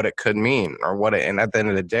about what it could mean, and at the end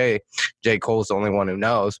of the day, J. Cole's the only one who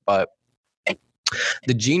knows. But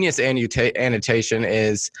the Genius annotation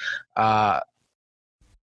is, "Well,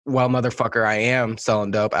 motherfucker, I am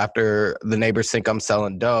selling dope," after the neighbors think I'm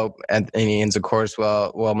selling dope. And he ends, of course,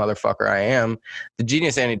 well, motherfucker, I am. The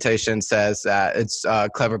Genius annotation says that it's a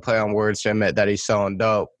clever play on words to admit that he's selling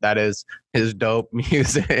dope. That is his dope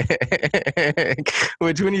music.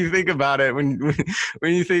 Which, when you think about it,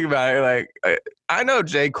 like, I know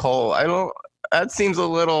J. Cole. That seems a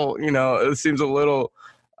little,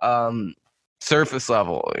 surface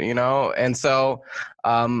level, you know? And so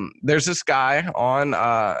there's this guy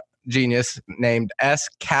on Genius named S.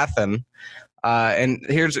 Cathan, and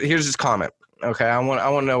here's his comment. Okay, I want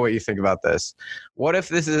to know what you think about this. What if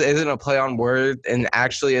this isn't a play on word and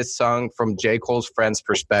actually is sung from J. Cole's friend's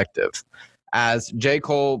perspective? As J.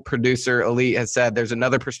 Cole producer Elite has said, there's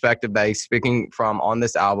another perspective that he's speaking from on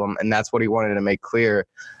this album, and that's what he wanted to make clear.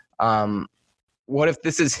 What if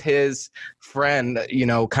this is his friend, you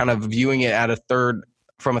know, kind of viewing it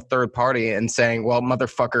from a third party and saying, "Well,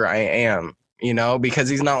 motherfucker, I am," you know, because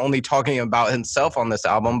he's not only talking about himself on this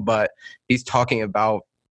album, but he's talking about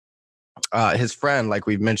his friend, like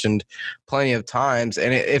we've mentioned plenty of times.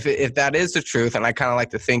 And if that is the truth, and I kind of like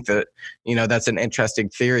to think that, you know, that's an interesting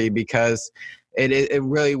theory, because it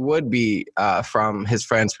really would be from his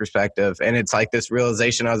friend's perspective. And it's like this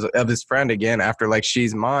realization of his friend again, after like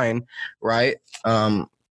She's Mine, right? And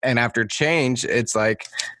after Change, it's like,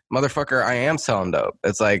 motherfucker, I am selling dope.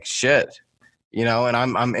 It's like, shit, you know, and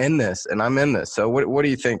I'm in this, and I'm in this. So what do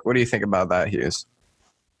you think? What do you think about that, Hughes?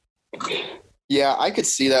 Yeah, I could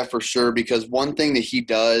see that for sure, because one thing that he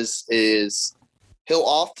does is he'll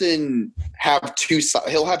often have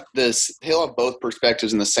he'll have both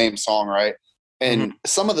perspectives in the same song, right? And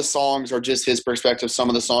some of the songs are just his perspective. Some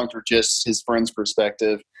of the songs are just his friend's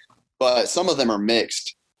perspective, but some of them are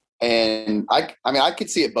mixed. And I could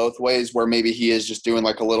see it both ways, where maybe he is just doing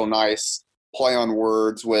like a little nice play on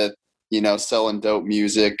words with, you know, selling dope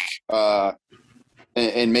music.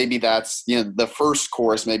 And maybe that's, you know, the first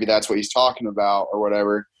chorus, maybe that's what he's talking about or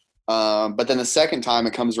whatever. But then the second time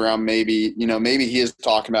it comes around, maybe he is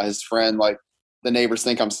talking about his friend, like, the neighbors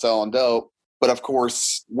think I'm selling dope. But of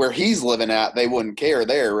course, where he's living at, they wouldn't care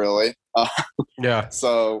there, really. Yeah.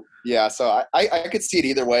 So I could see it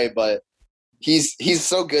either way, but he's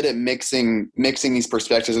so good at mixing these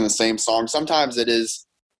perspectives in the same song. Sometimes it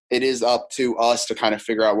is up to us to kind of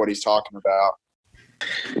figure out what he's talking about.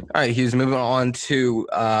 All right, Hughes, moving on to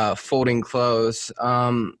Folding Clothes.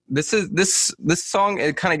 This song,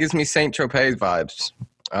 it kind of gives me Saint Tropez vibes.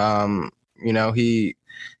 You know,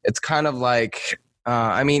 it's kind of like,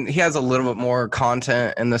 he has a little bit more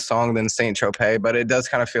content in the song than Saint Tropez, but it does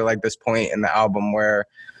kind of feel like this point in the album where,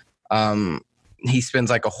 he spends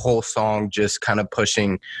like a whole song just kind of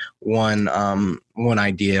pushing one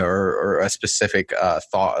idea or a specific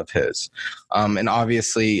thought of his. And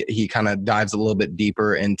obviously he kind of dives a little bit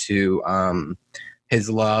deeper into his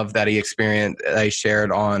love that he experienced, that he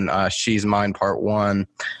shared on She's Mine Part 1.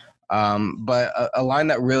 But a line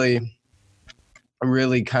that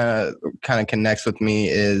really kind of connects with me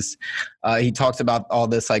is he talks about all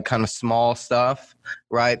this like kind of small stuff,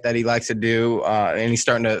 right, that he likes to do, and he's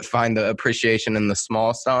starting to find the appreciation in the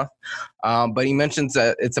small stuff. But he mentions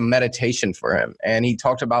that it's a meditation for him, and he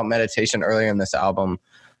talked about meditation earlier in this album.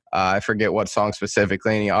 I forget what song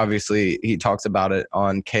specifically, and he talks about it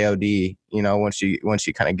on KOD. You know, once you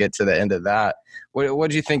kind of get to the end of that,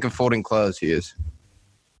 what do you think of Folding Clothes, Hughes?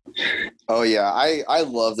 Oh yeah, I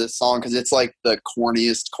love this song because it's like the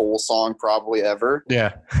corniest Cole song probably ever.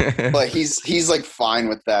 Yeah, but he's like fine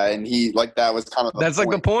with that, and he like that was kind of that's point.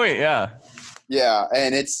 Like the point. Yeah,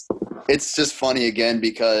 and it's just funny again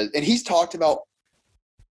because and he's talked about.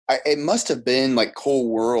 It must have been like Cole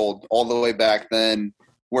World all the way back then,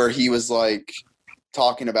 where he was like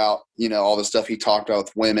talking about all the stuff he talked about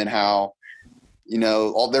with women, how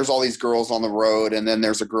there's all these girls on the road, and then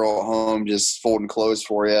there's a girl at home just folding clothes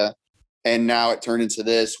for you. And now it turned into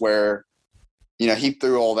this where, he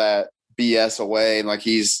threw all that BS away, and like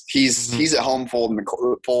he's at home folding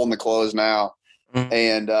the clothes now.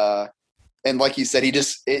 Mm-hmm. And like you said,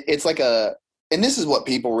 it's like and this is what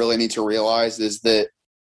people really need to realize is that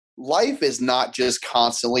life is not just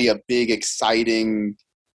constantly a big, exciting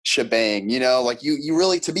shebang, like you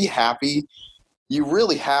really, to be happy, you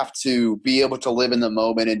really have to be able to live in the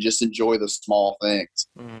moment and just enjoy the small things.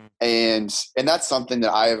 Mm. And that's something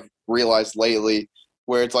that I've realized lately,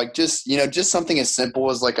 where it's like just something as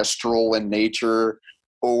simple as like a stroll in nature,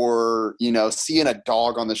 or seeing a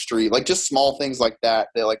dog on the street, like just small things like that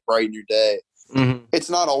like brighten your day. Mm-hmm. It's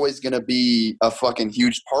not always going to be a fucking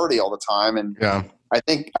huge party all the time. And yeah, I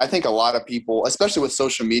think a lot of people, especially with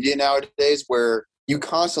social media nowadays, where you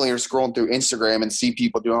constantly are scrolling through Instagram and see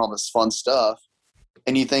people doing all this fun stuff.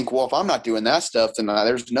 And you think, well, if I'm not doing that stuff, then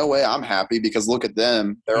there's no way I'm happy, because look at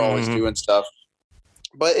them. They're always doing stuff.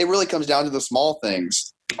 But it really comes down to the small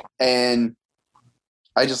things. And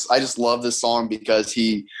I just love this song because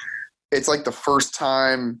it's like the first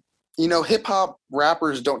time, hip hop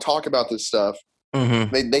rappers don't talk about this stuff.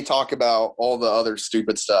 Mm-hmm. They talk about all the other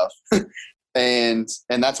stupid stuff. and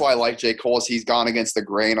that's why I like J. Cole, is he's gone against the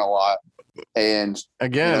grain a lot. And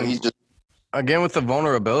again, he's just, again, with the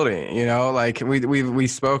vulnerability, like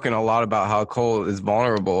we've spoken a lot about how Cole is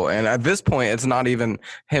vulnerable. And at this point, it's not even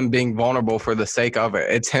him being vulnerable for the sake of it.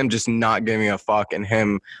 It's him just not giving a fuck, and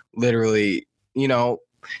him literally,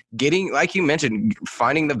 getting, like you mentioned,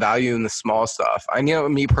 finding the value in the small stuff. I know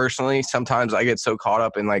me personally, sometimes I get so caught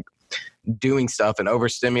up in like doing stuff and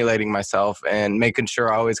overstimulating myself and making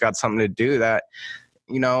sure I always got something to do that,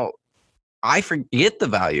 I forget the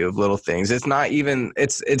value of little things. It's not even,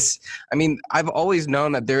 I mean, I've always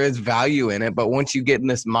known that there is value in it, but once you get in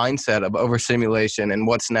this mindset of overstimulation and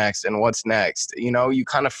what's next, you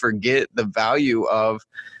kind of forget the value of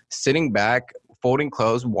sitting back, folding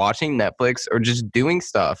clothes, watching Netflix, or just doing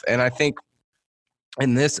stuff. And I think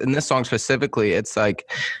in this song specifically, it's like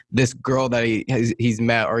this girl that he's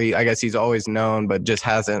met, or I guess he's always known, but just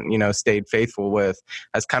hasn't, stayed faithful with,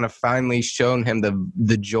 has kind of finally shown him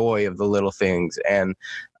the joy of the little things. And,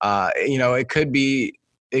 it could be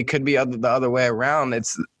the other way around.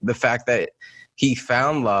 It's the fact that he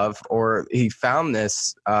found love, or he found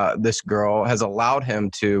this girl has allowed him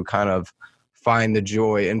to kind of find the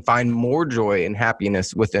joy and find more joy and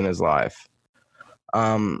happiness within his life.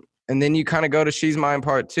 And then you kind of go to She's Mine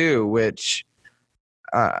Part 2, which,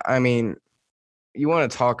 I mean, you want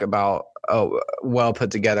to talk about a well put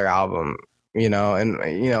together album,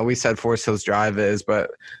 and, we said Forest Hills Drive is,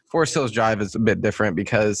 but Forest Hills Drive is a bit different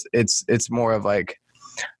because it's more of like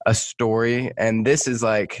a story. And this is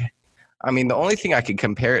like, I mean, the only thing I could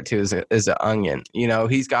compare it to is an onion.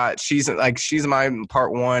 He's got She's Mine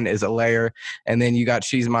Part 1 is a layer, and then you got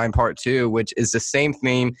She's Mine Part 2, which is the same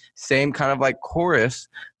theme, same kind of like chorus,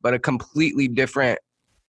 but a completely different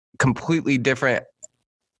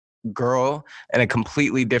girl and a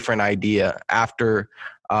completely different idea after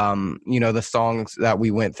the songs that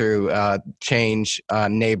we went through, Change,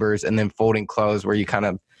 Neighbors, and then Folding Clothes, where you kind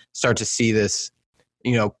of start to see this,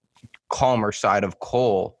 calmer side of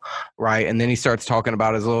Cole, right? And then he starts talking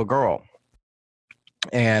about his little girl.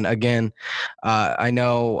 And again, I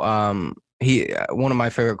know one of my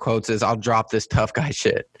favorite quotes is, "I'll drop this tough guy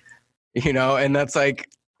shit," and that's like,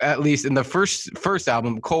 at least in the first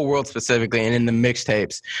album, Cold World specifically, and in the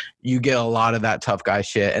mixtapes, you get a lot of that tough guy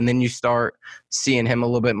shit. And then you start seeing him a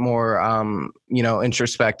little bit more,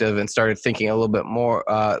 introspective, and started thinking a little bit more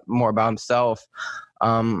about himself.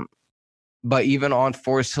 But even on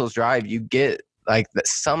Forest Hills Drive, you get like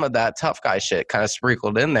some of that tough guy shit kind of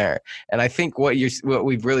sprinkled in there. And I think what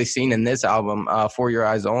we've really seen in this album, For Your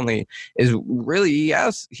Eyez Only, is really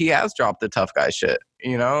he has dropped the tough guy shit,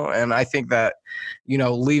 And I think that,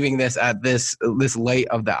 leaving this at this late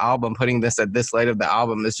of the album, putting this at this late of the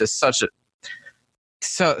album is just such a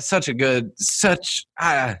good,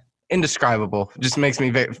 indescribable. Just makes me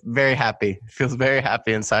very, very happy. Feels very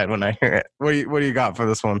happy inside when I hear it. What do you got for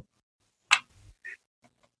this one?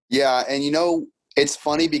 Yeah, and it's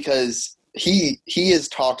funny because he has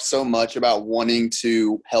talked so much about wanting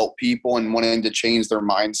to help people and wanting to change their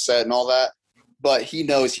mindset and all that, but he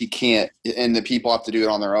knows he can't, and the people have to do it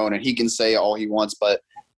on their own, and he can say all he wants, but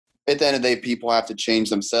at the end of the day, people have to change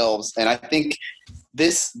themselves. And I think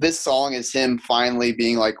this song is him finally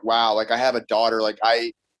being like, wow, like I have a daughter, like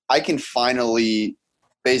I can finally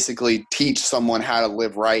basically teach someone how to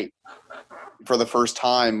live right for the first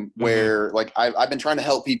time, where like I've been trying to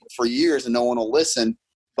help people for years and no one will listen,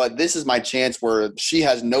 but this is my chance where she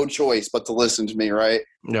has no choice but to listen to me. Right.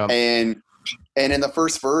 Yeah. And in the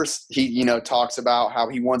first verse, he, talks about how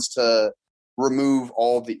he wants to remove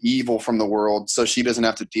all the evil from the world so she doesn't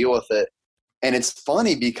have to deal with it. And it's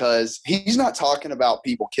funny because he's not talking about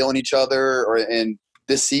people killing each other and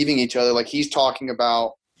deceiving each other. Like he's talking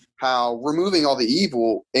about how removing all the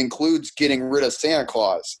evil includes getting rid of Santa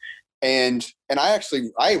Claus. And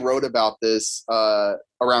I wrote about this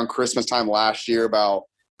around Christmas time last year about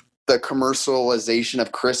the commercialization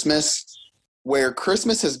of Christmas, where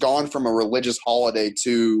Christmas has gone from a religious holiday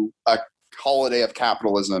to a holiday of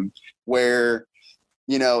capitalism, where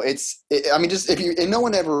no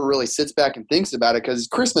one ever really sits back and thinks about it, because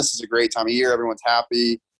Christmas is a great time of year. Everyone's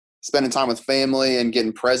happy, spending time with family and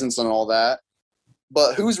getting presents and all that.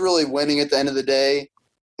 But who's really winning at the end of the day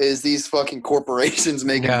is these fucking corporations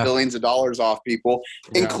making billions of dollars off people,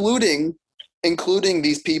 including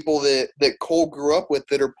these people that Cole grew up with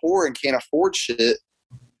that are poor and can't afford shit.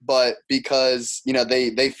 But because,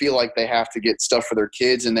 they feel like they have to get stuff for their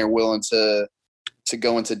kids and they're willing to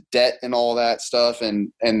go into debt and all that stuff.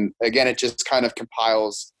 And again, it just kind of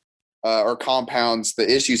compounds the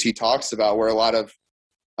issues he talks about, where a lot of,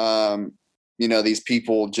 these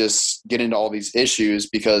people just get into all these issues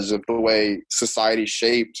because of the way society's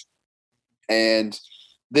shaped. And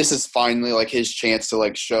this is finally like his chance to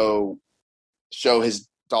like show his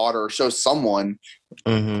daughter, show someone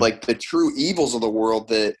like the true evils of the world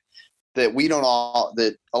that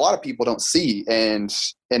that a lot of people don't see. And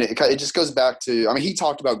it just goes back to, he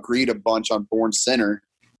talked about greed a bunch on Born Sinner,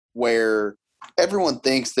 where everyone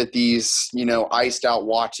thinks that these, iced out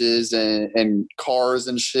watches and cars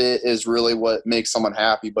and shit is really what makes someone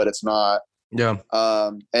happy, but it's not. Yeah.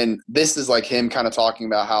 And this is like him kind of talking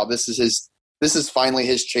about how this is finally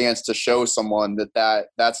his chance to show someone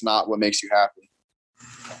that's not what makes you happy.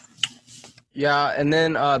 Yeah. And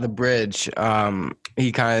then the bridge,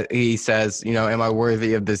 he says, am I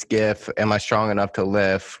worthy of this gift? Am I strong enough to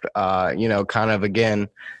lift? Kind of again,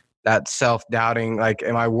 that self-doubting, like,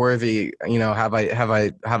 am I worthy? Have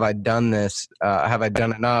I done this? Have I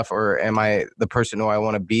done enough? Or am I the person who I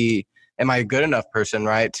want to be? Am I a good enough person,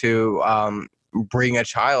 right, to bring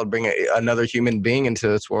another human being into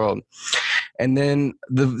this world? And then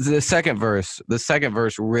the second verse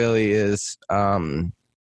really is, I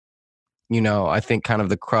think kind of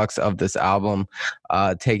the crux of this album,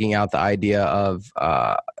 taking out the idea of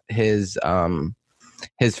his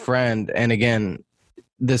friend. And again,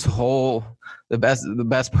 the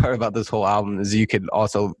best part about this whole album is you could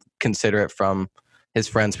also consider it from his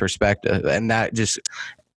friend's perspective. And that just,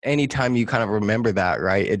 anytime you kind of remember that,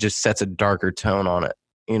 right, it just sets a darker tone on it,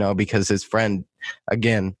 because his friend,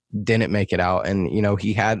 again, didn't make it out. And,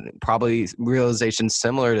 he had probably realizations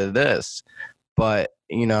similar to this, but,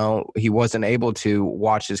 he wasn't able to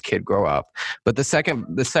watch his kid grow up. But the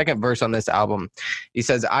second verse on this album, he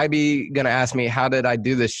says, I be gonna ask me, how did I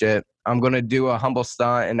do this shit? I'm gonna do a humble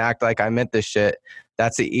stunt and act like I meant this shit.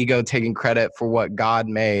 That's the ego taking credit for what God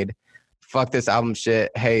made. Fuck this album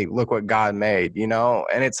shit. Hey, look what God made,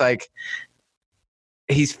 And it's like,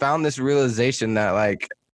 he's found this realization that, like,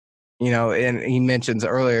 and he mentions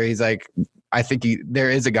earlier, he's like, I think there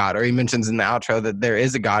is a God, or he mentions in the outro that there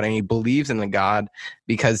is a God and he believes in the God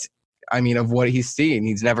because of what he's seen.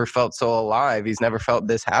 He's never felt so alive. He's never felt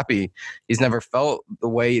this happy. He's never felt the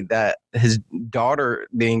way that his daughter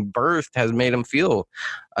being birthed has made him feel.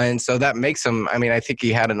 And so that makes him, I think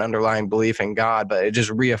he had an underlying belief in God, but it just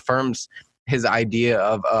reaffirms his idea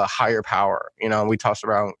of a higher power. We tossed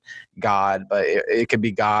around God, but it could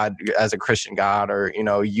be God as a Christian God, or,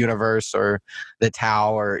 universe, or the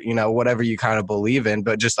Tao, or, whatever you kind of believe in,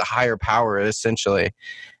 but just a higher power essentially.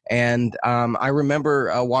 And I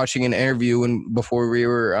remember watching an interview before we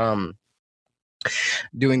were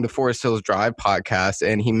doing the Forest Hills Drive podcast,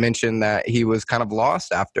 and he mentioned that he was kind of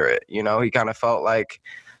lost after it. He kind of felt like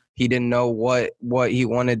he didn't know what he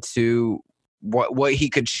wanted to, what he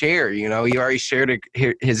could share. He already shared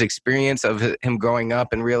his experience of him growing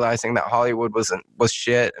up and realizing that Hollywood was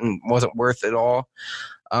shit and wasn't worth it all.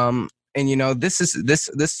 And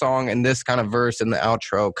this song and this kind of verse in the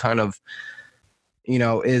outro kind of,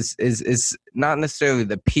 is not necessarily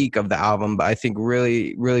the peak of the album, but I think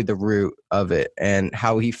really, really the root of it, and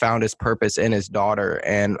how he found his purpose in his daughter,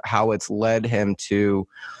 and how it's led him to,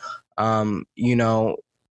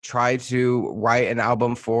 try to write an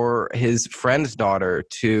album for his friend's daughter,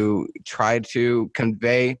 to try to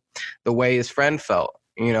convey the way his friend felt,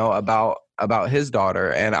 about his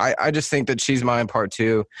daughter. And I just think that She's Mine Part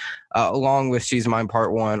 2, along with She's Mine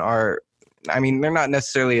Part 1, are, they're not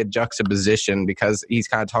necessarily a juxtaposition, because he's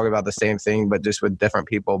kind of talking about the same thing, but just with different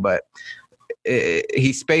people. But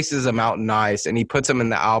he spaces them out nice, and he puts them in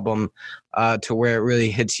the album to where it really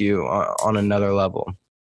hits you on another level.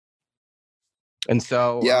 And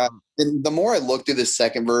so, yeah, and the more I look through the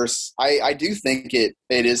second verse, I do think it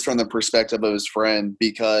is from the perspective of his friend,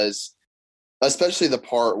 because especially the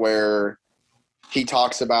part where he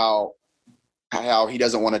talks about how he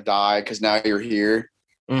doesn't want to die because now you're here.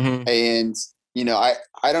 Mm-hmm. And,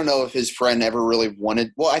 I don't know if his friend ever really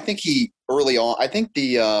wanted, well, I think he early on, I think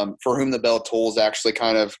the For Whom the Bell Tolls actually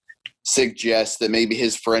kind of suggests that maybe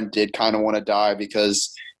his friend did kind of want to die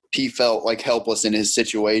because he felt like helpless in his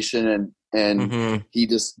situation, and mm-hmm. he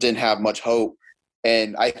just didn't have much hope.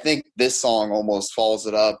 And I think this song almost follows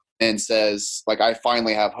it up and says, like, I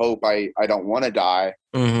finally have hope. I don't want to die.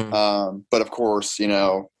 Mm-hmm. But of course,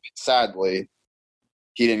 sadly,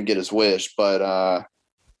 he didn't get his wish. But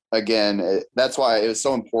again, that's why it was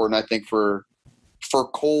so important, I think, for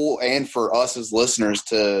Cole and for us as listeners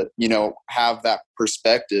to, have that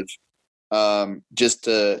perspective, just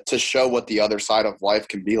to show what the other side of life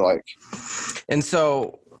can be like. And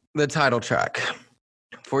so the title track,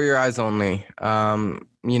 For Your Eyez Only,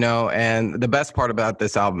 and the best part about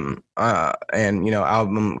this album, and,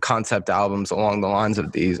 album concept albums along the lines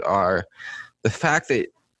of these, are the fact that,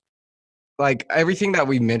 like, everything that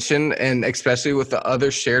we mentioned, and especially with the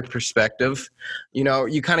other shared perspective,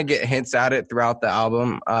 you kind of get hints at it throughout the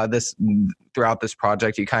album. Throughout this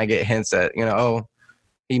project, you kind of get hints at,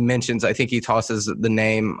 he mentions, I think he tosses the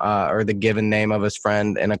name or the given name of his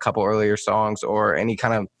friend in a couple earlier songs, and he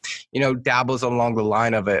kind of, dabbles along the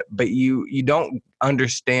line of it. But you don't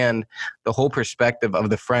understand the whole perspective of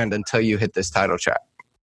the friend until you hit this title track,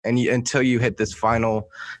 and until you hit this final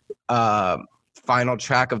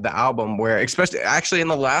track of the album, where, especially actually in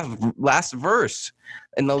the last verse,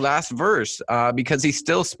 because he's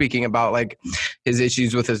still speaking about, like, his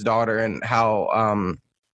issues with his daughter, and how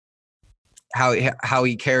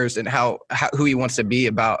he cares, and how who he wants to be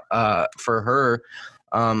about for her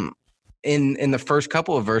in the first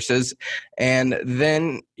couple of verses. And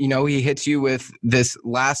then, he hits you with this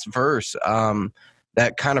last verse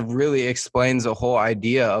that kind of really explains the whole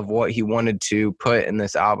idea of what he wanted to put in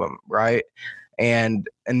this album, right? And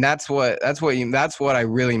that's what I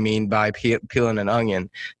really mean by peeling an onion,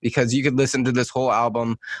 because you could listen to this whole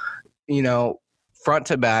album, front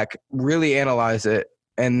to back, really analyze it,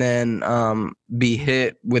 and then be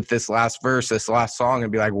hit with this last verse, this last song,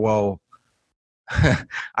 and be like, whoa,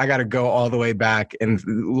 I got to go all the way back and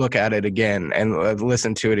look at it again and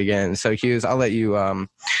listen to it again. So Hughes, I'll let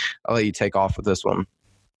you take off with this one.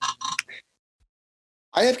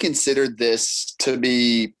 I have considered this to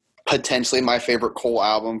be potentially my favorite Cole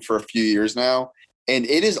album for a few years now, and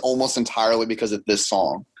it is almost entirely because of this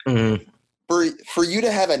song. Mm-hmm. For you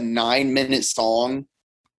to have a 9-minute song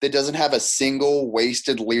that doesn't have a single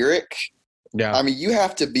wasted lyric, yeah, you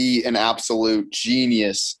have to be an absolute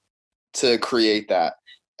genius to create that.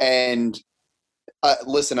 And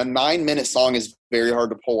listen, a 9-minute song is very hard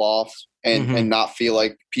to pull off and not feel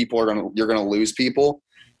like you're gonna lose people.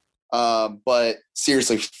 But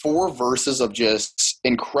seriously, 4 verses of just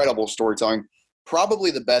incredible storytelling,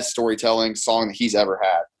 probably the best storytelling song that he's ever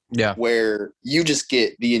had. Yeah. Where you just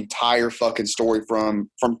get the entire fucking story from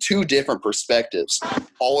 2 different perspectives,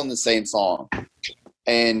 all in the same song.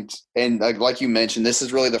 And like you mentioned, this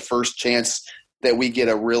is really the first chance that we get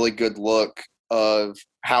a really good look of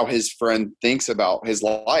how his friend thinks about his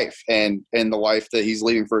life and the life that he's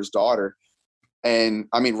leaving for his daughter. And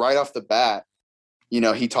I mean, right off the bat, you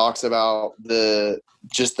know, he talks about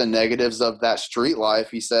just the negatives of that street life.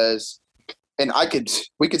 He says, and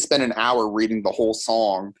we could spend an hour reading the whole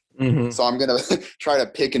song. Mm-hmm. So I'm going to try to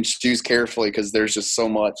pick and choose carefully because there's just so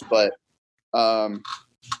much. But,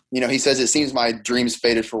 you know, he says, it seems my dreams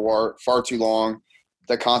faded for far too long.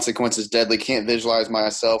 The consequence is deadly. Can't visualize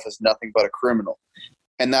myself as nothing but a criminal.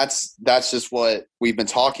 And that's just what we've been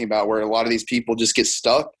talking about, where a lot of these people just get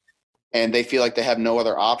stuck and they feel like they have no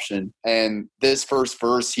other option. And this first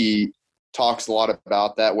verse, he talks a lot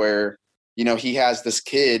about that, where, you know, he has this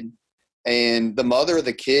kid and the mother of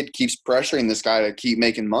the kid keeps pressuring this guy to keep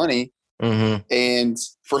making money. Mm-hmm. And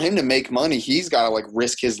for him to make money, he's got to like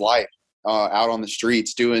risk his life out on the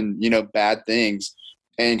streets doing, you know, bad things.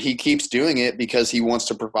 And he keeps doing it because he wants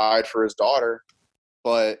to provide for his daughter.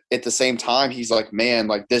 But at the same time, he's like, man,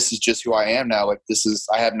 like, this is just who I am now. Like,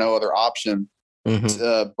 I have no other option.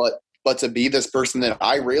 Mm-hmm. But to be this person that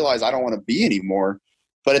I realize I don't want to be anymore.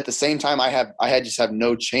 But at the same time, I just have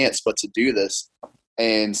no chance but to do this.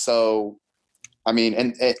 And so, I mean,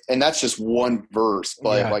 and that's just one verse,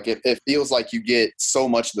 but like it feels like you get so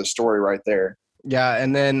much of the story right there. Yeah.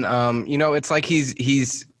 And then, you know, it's like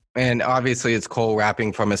he's, and obviously it's Cole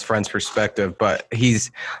rapping from his friend's perspective, but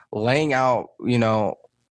he's laying out, you know,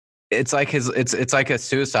 it's like it's like a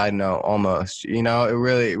suicide note almost, you know, it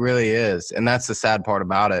really is. And that's the sad part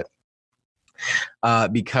about it.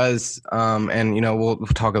 Because, and you know, we'll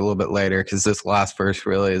talk a little bit later because this last verse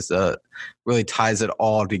really really ties it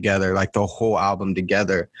all together, like the whole album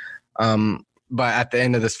together. But at the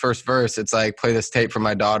end of this first verse, it's like, play this tape for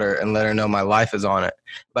my daughter and let her know my life is on it.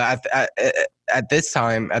 But at this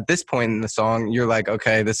point in the song, you're like,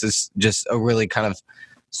 okay, this is just a really kind of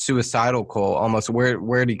suicidal Cole almost.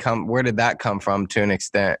 Where did that come from to an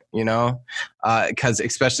extent, you know?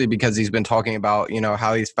 Especially because he's been talking about, you know,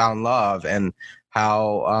 how he's found love and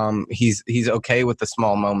how he's okay with the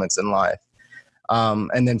small moments in life.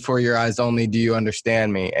 And then for your eyes only, do you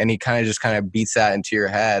understand me? And he kind of beats that into your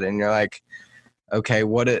head, and you're like, okay,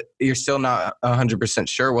 you're still not 100%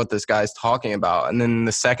 sure what this guy's talking about. And then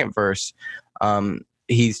the second verse,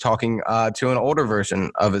 he's talking to an older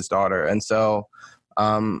version of his daughter. And so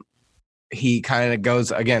he kind of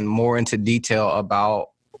goes again more into detail about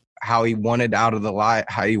how he wanted out of the life,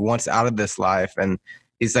 how he wants out of this life. And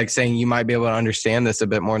he's like saying, you might be able to understand this a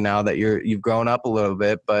bit more now that you've grown up a little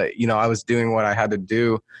bit, but you know, I was doing what I had to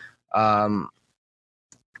do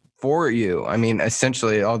for you. I mean,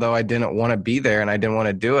 essentially, although I didn't want to be there and I didn't want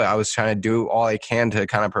to do it, I was trying to do all I can to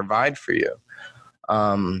kind of provide for you.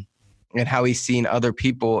 And how he's seen other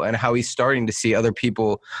people and how he's starting to see other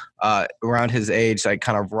people around his age like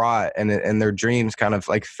kind of rot and their dreams kind of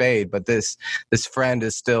like fade. But this friend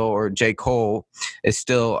is still, or J. Cole is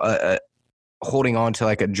still holding on to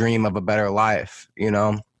like a dream of a better life, you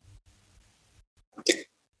know?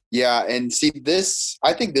 Yeah. And see,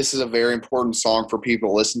 I think this is a very important song for people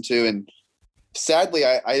to listen to. And sadly,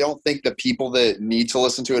 I don't think the people that need to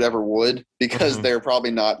listen to it ever would, because they're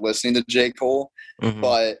probably not listening to J. Cole. Mm-hmm.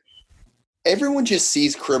 But everyone just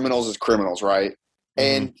sees criminals as criminals, right?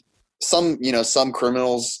 Mm-hmm. And some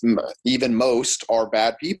criminals, even most, are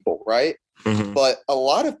bad people, right? Mm-hmm. But a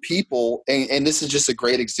lot of people, and this is just a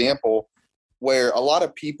great example, where a lot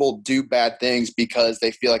of people do bad things because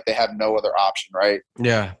they feel like they have no other option, right?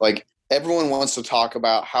 Yeah. Like, everyone wants to talk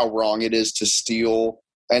about how wrong it is to steal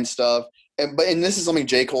and stuff. And this is something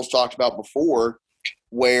J. Cole's talked about before,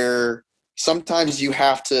 where sometimes you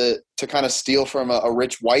have to kind of steal from a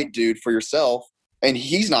rich white dude for yourself, and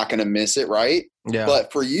he's not going to miss it, right? Yeah.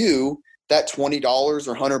 But for you, that $20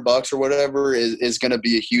 or $100 or whatever is going to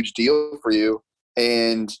be a huge deal for you.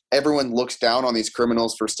 And everyone looks down on these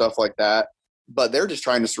criminals for stuff like that, but they're just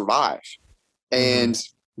trying to survive. Mm-hmm. And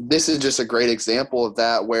this is just a great example of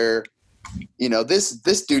that, where, you know, this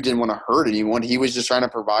dude didn't want to hurt anyone. He was just trying to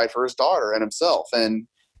provide for his daughter and himself. And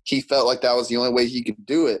he felt like that was the only way he could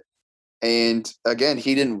do it. And again,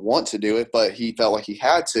 he didn't want to do it, but he felt like he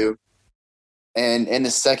had to. And in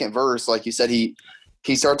the second verse, like you said, he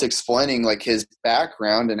starts explaining like his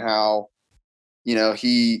background and how, you know,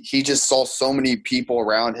 he just saw so many people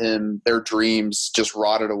around him, their dreams just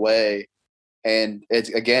rotted away. And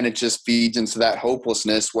it just feeds into that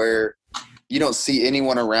hopelessness where you don't see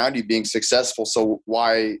anyone around you being successful. So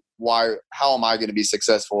how am I going to be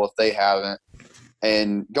successful if they haven't?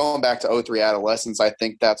 And going back to 03 Adolescence, I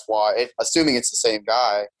think that's why, assuming it's the same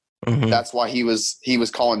guy, mm-hmm. that's why he was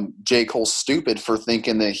calling J. Cole stupid for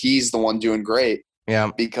thinking that he's the one doing great. Yeah.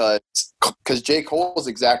 Because J. Cole is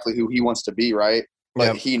exactly who he wants to be, right?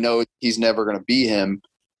 But he knows he's never going to be him.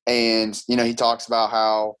 And, he talks about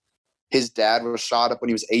how his dad was shot up when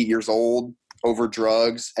he was 8 years old over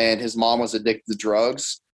drugs, and his mom was addicted to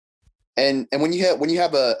drugs. And when you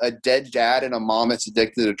have a dead dad and a mom that's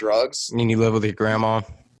addicted to drugs, And you live with your grandma.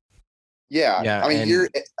 Yeah. I mean, you're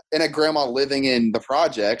in a grandma living in the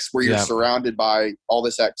projects where you're surrounded by all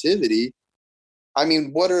this activity. I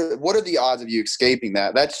mean, what are the odds of you escaping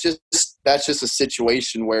that? That's just a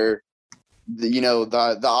situation where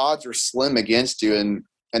the odds are slim against you,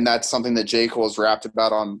 and that's something that J. Cole has rapped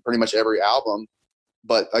about on pretty much every album.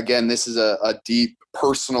 But again, this is a deep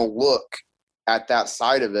personal look at that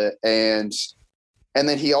side of it. And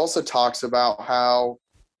then he also talks about how,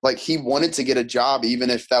 like, he wanted to get a job, even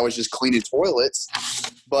if that was just cleaning toilets,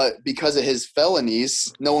 but because of his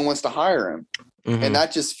felonies, no one wants to hire him. Mm-hmm. And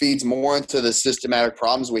that just feeds more into the systematic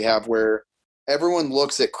problems we have, where everyone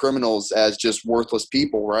looks at criminals as just worthless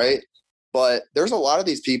people, right? But there's a lot of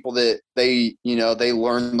these people that they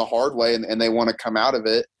learn the hard way and they want to come out of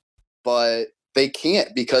it, but they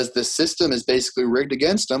can't, because the system is basically rigged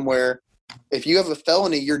against them, where if you have a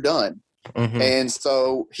felony, you're done. Mm-hmm. And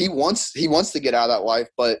so he wants to get out of that life,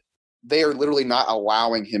 but they are literally not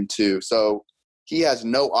allowing him to. So he has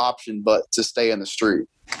no option but to stay in the street.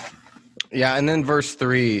 Yeah, and then verse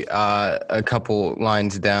 3, a couple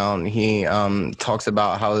lines down, he talks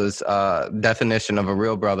about how his definition of a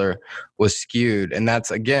real brother was skewed. And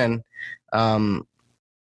that's, again,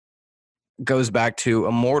 goes back to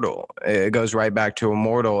Immortal. It goes right back to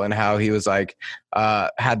Immortal and how he was like,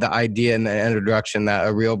 had the idea in the introduction that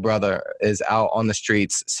a real brother is out on the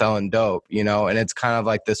streets selling dope, and it's kind of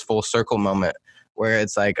like this full circle moment where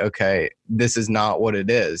it's like, okay, this is not what it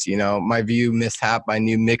is. My view mishap by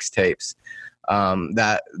new mixtapes,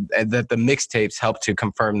 that the mixtapes help to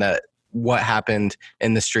confirm that what happened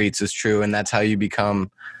in the streets is true. And that's how you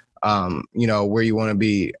become, where you want to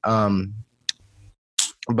be.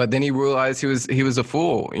 But then he realized he was a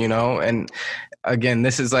fool, and again,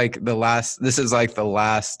 this is like the last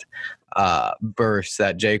verse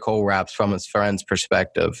that J. Cole raps from his friend's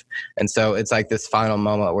perspective. And so it's like this final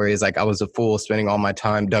moment where he's like, I was a fool spending all my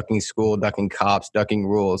time ducking school, ducking cops, ducking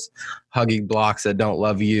rules, hugging blocks that don't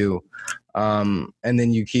love you. And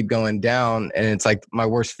then you keep going down, and it's like, my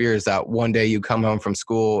worst fear is that one day you come home from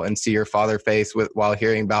school and see your father face while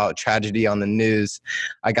hearing about tragedy on the news.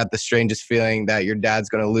 I got the strangest feeling that your dad's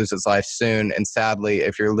going to lose his life soon. And sadly,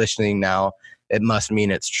 if you're listening now, it must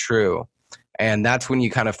mean it's true. And that's when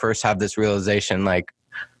you kind of first have this realization, like,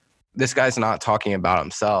 this guy's not talking about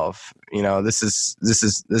himself. This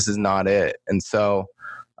is not it. And so,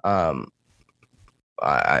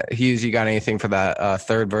 Hughes, you got anything for that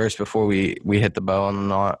third verse before we hit the bow on the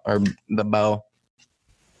knot, or the bow?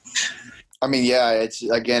 I mean, yeah,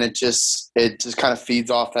 it just kind of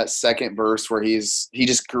feeds off that second verse where he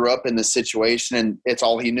just grew up in this situation and it's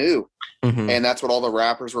all he knew. Mm-hmm. And that's what all the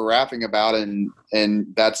rappers were rapping about.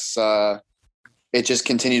 And that's, it just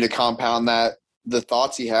continued to compound the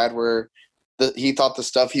thoughts he had, where he thought the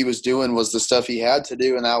stuff he was doing was the stuff he had to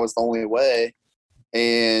do, and that was the only way.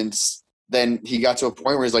 And then he got to a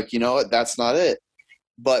point where he's like, you know what, that's not it.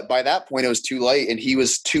 But by that point, it was too late, and he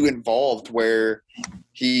was too involved, where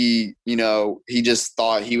he just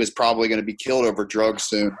thought he was probably going to be killed over drugs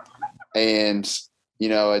soon. And,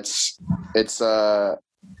 it's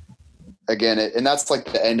again, and that's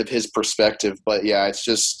like the end of his perspective. But yeah, it's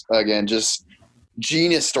just, again, just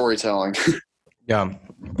genius storytelling. Yeah.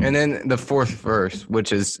 And then the fourth verse,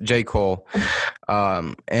 which is J. Cole.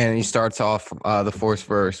 And he starts off the fourth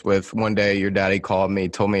verse with, one day your daddy called me,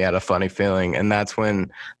 told me he had a funny feeling. And that's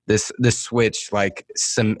when this switch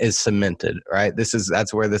is cemented, right?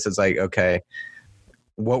 That's where this is like, okay,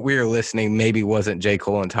 what we were listening maybe wasn't J.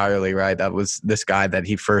 Cole entirely, right? That was this guy that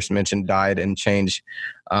he first mentioned died and changed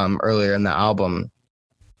earlier in the album.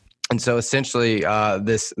 And so essentially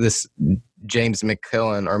this James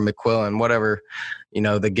McQuillan, whatever,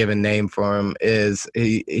 the given name for him is,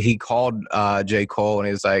 he called J. Cole, and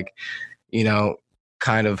he was like,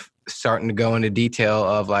 kind of starting to go into detail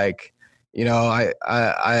of like,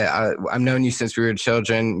 I've known you since we were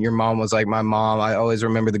children. Your mom was like my mom. I always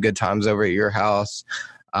remember the good times over at your house.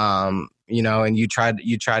 And you tried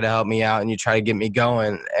to help me out, and you tried to get me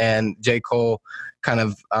going. And J. Cole kind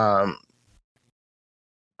of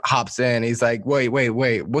hops in. He's like, wait,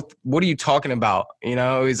 what are you talking about?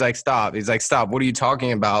 He's like, stop. What are you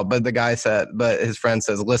talking about? But his friend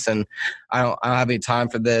says, listen, I don't have any time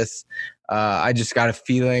for this. I just got a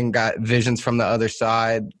feeling, got visions from the other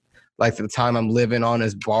side. Like, the time I'm living on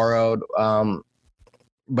is borrowed.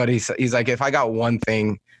 But he's like, if I got one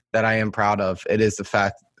thing that I am proud of, it is the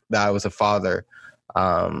fact that I was a father.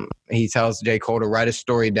 He tells J. Cole to write a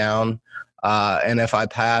story down, and if I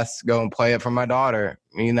pass, go and play it for my daughter,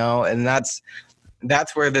 you know, and that's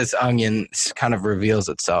where this onion kind of reveals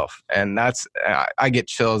itself. And I get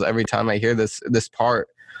chills every time I hear this part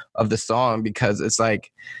of the song, because it's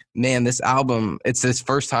like, man, this album, it's this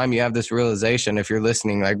first time you have this realization, if you're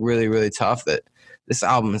listening, like really, really tough, that this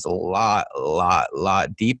album is a lot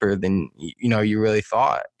deeper than, you know, you really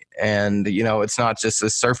thought. And, you know, it's not just the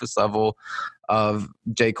surface level of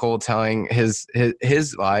J. Cole telling his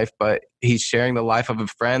life, but he's sharing the life of a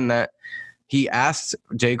friend that he asked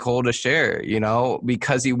J. Cole to share, you know,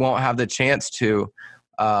 because he won't have the chance to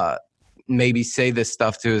maybe say this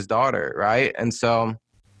stuff to his daughter, right? And so,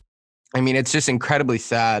 I mean, it's just incredibly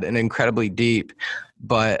sad and incredibly deep.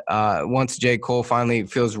 But once J. Cole finally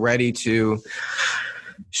feels ready to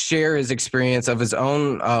share his experience of his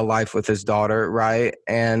own life with his daughter, right,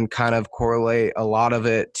 and kind of correlate a lot of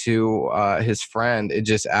it to his friend, it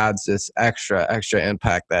just adds this extra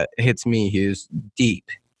impact that hits me, Hughes,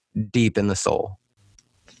 deep in the soul.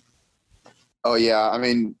 Oh yeah, I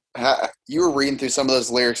mean, you were reading through some of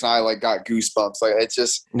those lyrics, and I like got goosebumps. Like it's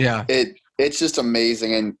just, it's just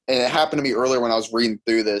amazing. And it happened to me earlier when I was reading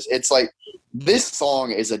through this. It's like this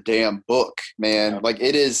song is a damn book, man. Like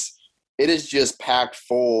it is just packed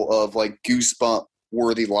full of like goosebump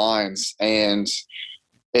worthy lines, and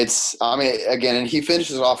it's, I mean, again, and he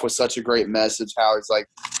finishes off with such a great message. How it's like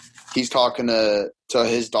he's talking to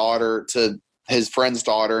his daughter, to his friend's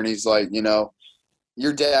daughter, and he's like, you know,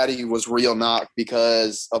 your daddy was real, not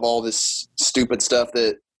because of all this stupid stuff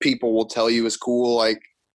that people will tell you is cool, like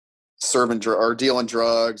serving or dealing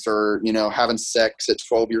drugs, or, you know, having sex at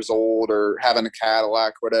 12 years old, or having a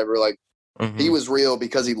Cadillac, whatever. Like he was real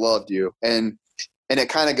because he loved you. And it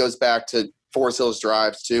kind of goes back to Forest Hills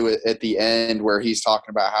Drive too, at the end, where he's talking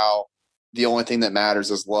about how the only thing that matters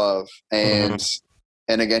is love. And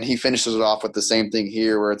again, he finishes it off with the same thing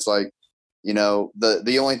here, where it's like, you know,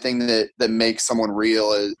 the only thing that makes someone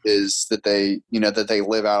real is that they, you know, that they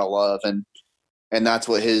live out of love. And that's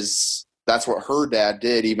what her dad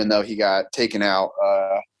did, even though he got taken out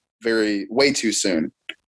way too soon.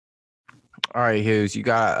 All right, Hughes, you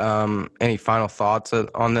got any final thoughts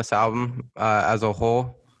on this album as a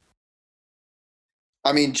whole?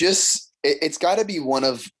 I mean, just it's got to be one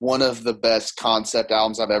of the best concept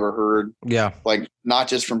albums I've ever heard. Yeah, like not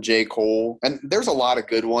just from J. Cole, and there's a lot of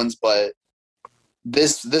good ones, but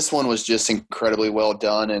this one was just incredibly well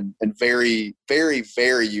done and very, very,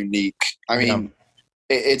 very unique. I mean,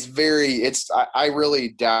 I really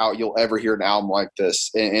doubt you'll ever hear an album like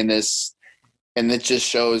this in this. And it just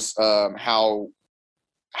shows how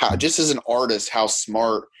just as an artist, how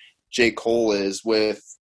smart J. Cole is with,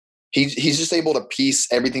 he's just able to piece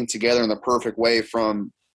everything together in the perfect way,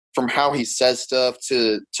 from how he says stuff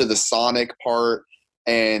to the sonic part,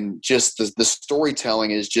 and just the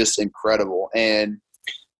storytelling is just incredible. And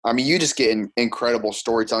I mean, you just get incredible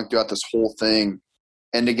storytelling throughout this whole thing.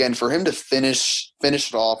 And again, for him to finish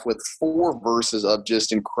it off with 4 verses of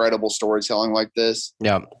just incredible storytelling like this.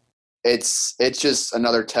 Yeah. It's just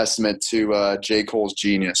another testament to J. Cole's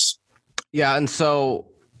genius. Yeah, and so,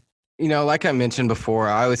 you know, like I mentioned before,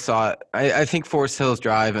 I always thought, I think Forest Hills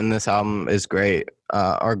Drive and this album is great,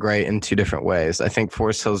 are great in 2 different ways. I think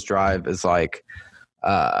Forest Hills Drive is like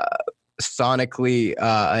sonically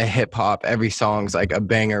a hip hop. Every song's like a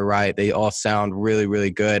banger, right? They all sound really,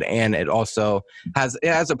 really good, and it also has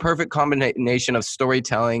a perfect combination of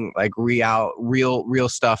storytelling, like real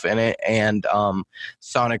stuff in it, and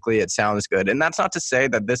sonically it sounds good. And that's not to say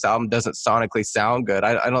that this album doesn't sonically sound good.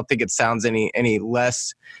 I don't think it sounds any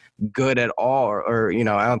less good at all, or you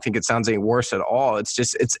know, I don't think it sounds any worse at all. It's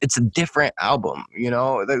just it's a different album, you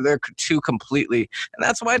know. They're 2 completely, and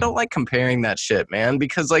that's why I don't like comparing that shit, man,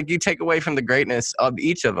 because like you take away from the greatness of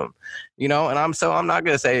each of them, you know. And I'm not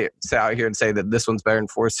gonna say out here and say that this one's better than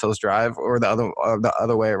Forest Hills Drive or the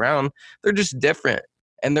other way around. They're just different,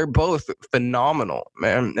 and they're both phenomenal,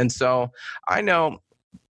 man. And so I know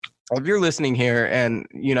if you're listening here and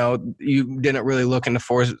you know you didn't really look into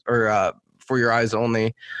For Your Eyez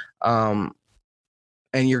Only,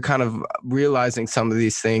 and you're kind of realizing some of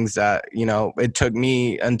these things that, you know, it took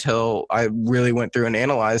me until I really went through and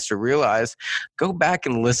analyzed to realize, go back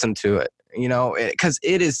and listen to it, you know, because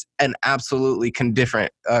it is an absolutely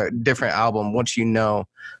different album once you know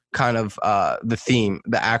kind of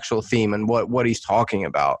the actual theme and what he's talking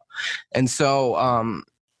about. And so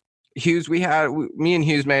Hughes, me and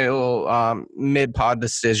Hughes made a little mid-pod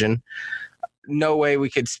decision. No way we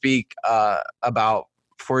could speak about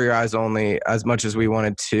For Your Eyez Only as much as we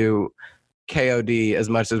wanted to, KOD as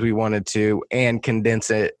much as we wanted to, and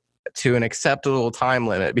condense it to an acceptable time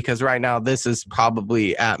limit, because right now this is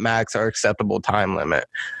probably at max our acceptable time limit.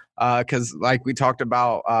 Because like we talked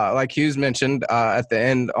about, like Hughes mentioned at the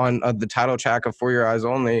end on the title track of For Your Eyez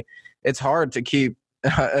Only, it's hard to keep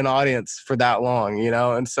an audience for that long, you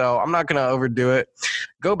know? And so I'm not going to overdo it.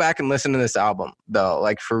 Go back and listen to this album, though,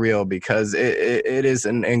 like for real, because it is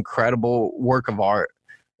an incredible work of art,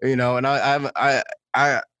 you know? And I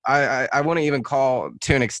wouldn't even call,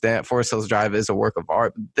 to an extent, Forest Hills Drive is a work of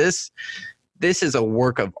art. This is a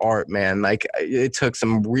work of art, man. Like, it took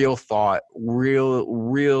some real thought,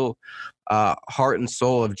 real heart and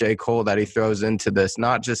soul of J. Cole that he throws into this,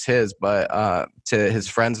 not just his, but to his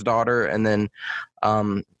friend's daughter, and then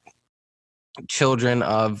children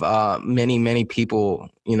of many people,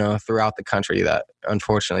 you know, throughout the country that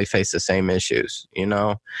unfortunately face the same issues, you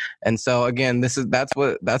know. And so again, that's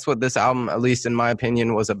what this album, at least in my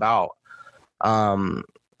opinion, was about.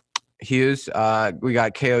 Hughes, we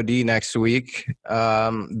got KOD next week.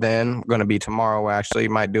 Then we're going to be tomorrow. Actually,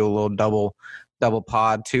 might do a little double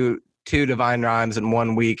pod. Two Divine Rhymes in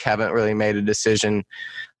 1 week. Haven't really made a decision.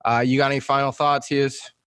 You got any final thoughts,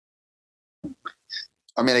 Hughes?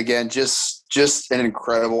 I mean, again, just an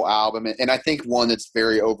incredible album, and I think one that's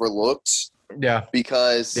very overlooked. Yeah.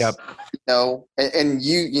 Because yep. You know, and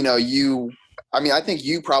you. I mean, I think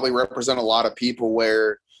you probably represent a lot of people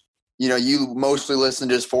where, you know, you mostly listen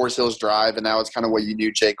to just Forest Hills Drive, and that was kind of what you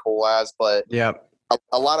knew J. Cole as. But yeah,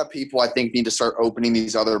 a lot of people, I think, need to start opening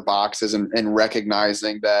these other boxes and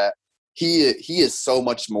recognizing that he is so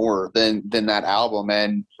much more than that album.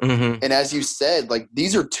 And and as you said, like,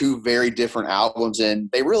 these are two very different albums, and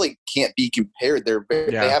they really can't be compared.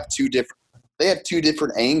 They have two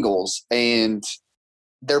different angles, and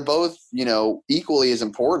they're both, you know, equally as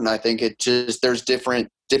important. I think it just, there's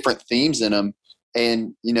different themes in them.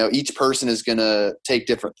 And, you know, each person is going to take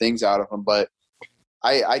different things out of them. But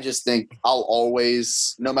I just think I'll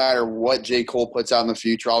always, no matter what J. Cole puts out in the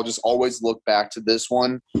future, I'll just always look back to this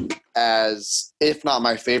one as, if not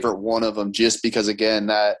my favorite one of them, just because,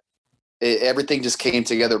 again, everything just came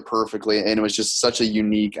together perfectly. And it was just such a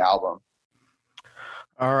unique album.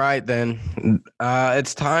 All right, then.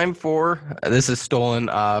 It's time for, this is stolen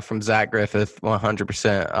from Zach Griffith,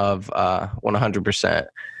 100% of 100%.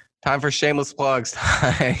 Time for shameless plugs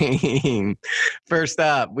time. First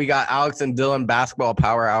up, we got Alex and Dylan Basketball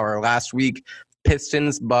Power Hour. Last week,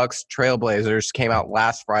 Pistons, Bucks, Trailblazers came out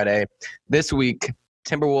last Friday. This week,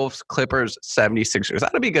 Timberwolves, Clippers, 76ers.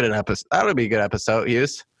 That'll be a good episode,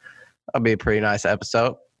 Hughes. That'll be a pretty nice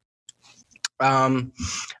episode.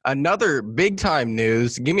 Another big time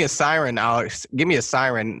news. Give me a siren, Alex. Give me a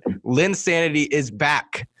siren. Lynn Sanity is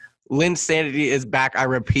back. Lynn Sanity is back. I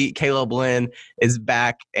repeat, Caleb Lynn is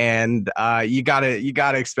back, and you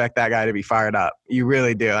gotta expect that guy to be fired up. You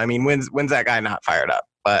really do. I mean, when's that guy not fired up?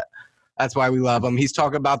 But that's why we love him. He's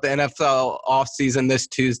talking about the NFL offseason this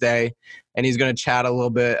Tuesday, and he's going to chat a little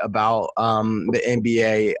bit about the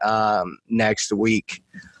NBA next week.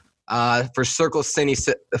 For Circle City.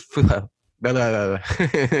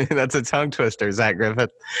 That's a tongue twister, Zach Griffith.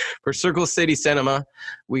 For Circle City Cinema,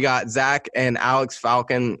 we got Zach and Alex,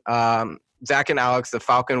 the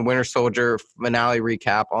Falcon Winter Soldier finale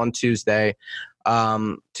recap on Tuesday.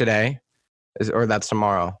 Today, or that's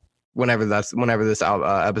tomorrow. Whenever this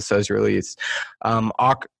episode is released.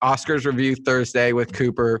 Oscars review Thursday with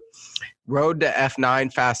Cooper. Road to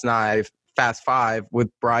F9 Fast 5 with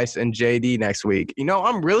Bryce and JD next week. You know,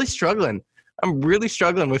 I'm really struggling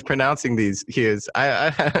with pronouncing these Hughes.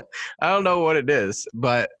 I don't know what it is,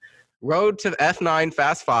 but Road to F9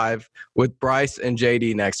 Fast 5 with Bryce and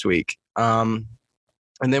JD next week. And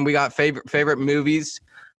then we got favorite movies.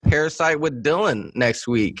 Parasite with Dylan next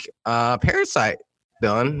week. Parasite,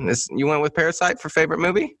 Dylan. You went with Parasite for favorite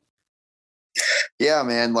movie? Yeah,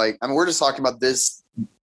 man. Like, I mean, we're just talking about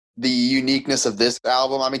the uniqueness of this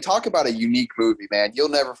album. I mean, talk about a unique movie, man. You'll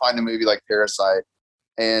never find a movie like Parasite.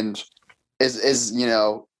 And is you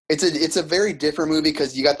know, it's a very different movie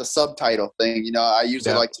because you got the subtitle thing. You know, I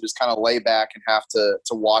usually like to just kind of lay back and have to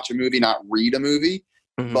watch a movie, not read a movie.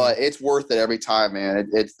 Mm-hmm. But it's worth it every time, man.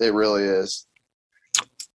 It really is.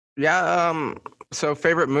 Yeah. So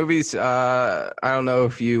favorite movies. I don't know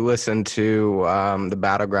if you listened to the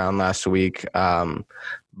Battleground last week,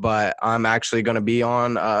 but I'm actually going to be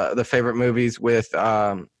on the favorite movies with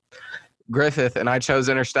Griffith, and I chose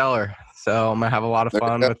Interstellar. So I'm going to have a lot of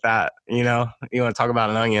fun with that. You know, you want to talk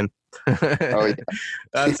about an onion. Oh, yeah.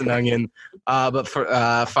 That's an onion. But for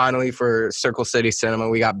finally, for Circle City Cinema,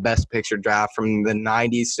 we got Best Picture draft from the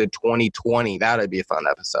 90s to 2020. That would be a fun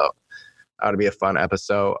episode.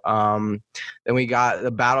 Then we got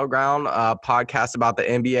the Battleground podcast about the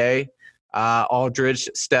NBA. Aldridge,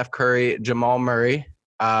 Steph Curry, Jamal Murray.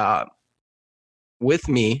 With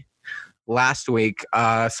me last week,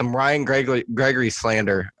 some Ryan Gregory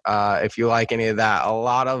slander. If you like any of that, a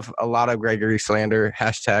lot of Gregory slander.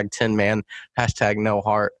 Hashtag 10-man. Hashtag no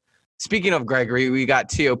heart. Speaking of Gregory, we got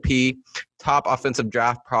TOP, top offensive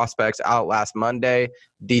draft prospects out last Monday,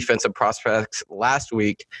 defensive prospects last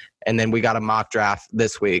week, and then we got a mock draft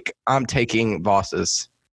this week. I'm taking Voss's.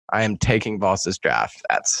 I am taking Voss's draft.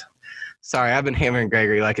 Sorry, I've been hammering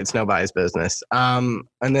Gregory like it's nobody's business. And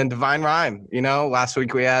then Divine Rhyme. Last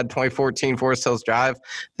week we had 2014 Forest Hills Drive.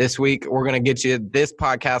 This week we're going to get you this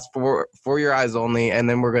podcast for Your Eyez Only, and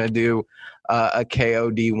then we're going to do a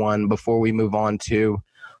KOD one before we move on to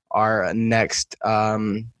our next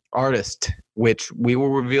artist, which we will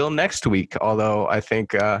reveal next week. Although I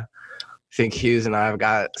think Hughes and I have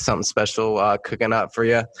got something special cooking up for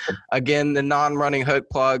you. Again, the non-running hook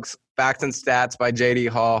plugs, Facts and Stats by JD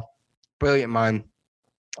Hall. Brilliant mind.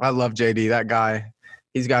 I love JD. That guy,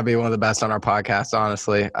 he's got to be one of the best on our podcast,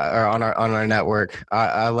 honestly, or on our network.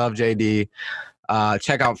 I love JD.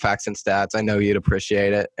 Check out Facts and Stats. I know you'd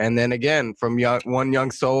appreciate it. And then again, from one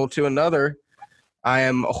young soul to another, I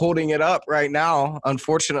am holding it up right now.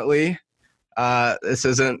 Unfortunately, this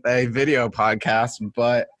isn't a video podcast,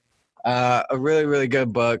 but a really, really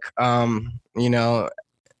good book.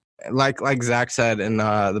 Like Zach said in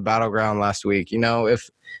the Battleground last week,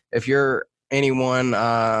 if you're anyone,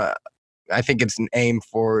 I think it's an aim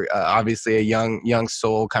for obviously a young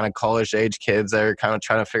soul, kind of college age kids that are kind of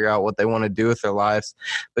trying to figure out what they want to do with their lives,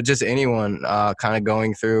 but just anyone kind of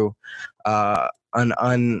going through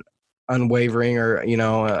an unwavering or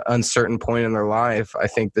uncertain point in their life. I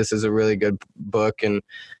think this is a really good book, and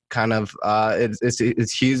kind of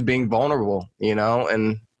it's Hughes being vulnerable,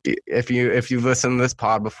 and if you've listened to this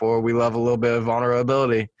pod before, we love a little bit of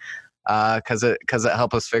vulnerability because it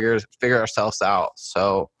helps us figure ourselves out.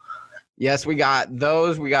 So yes, we got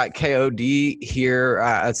those. We got KOD here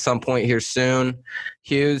at some point here soon.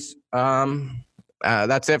 Hughes,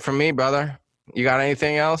 that's it from me, brother. You got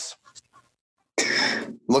anything else?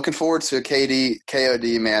 Looking forward to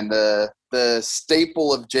KOD, man. The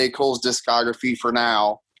staple of J. Cole's discography for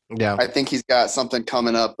now. Yeah, I think he's got something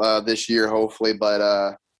coming up this year, hopefully.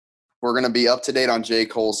 But we're gonna be up to date on J.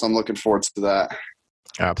 Cole, so I'm looking forward to that.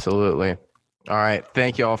 Absolutely. All right.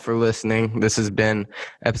 Thank you all for listening. This has been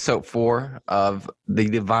episode 4 of the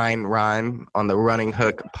Divine Rhyme on the Running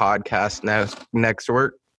Hook Podcast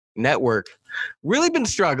Network. Really been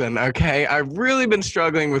struggling, okay? I've really been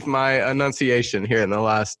struggling with my enunciation here in the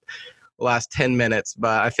last 10 minutes,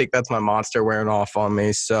 but I think that's my monster wearing off on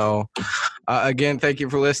me. So, again, thank you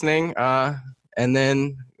for listening. And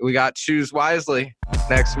then we got Choose Wisely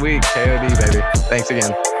next week. KOD, baby. Thanks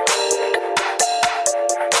again.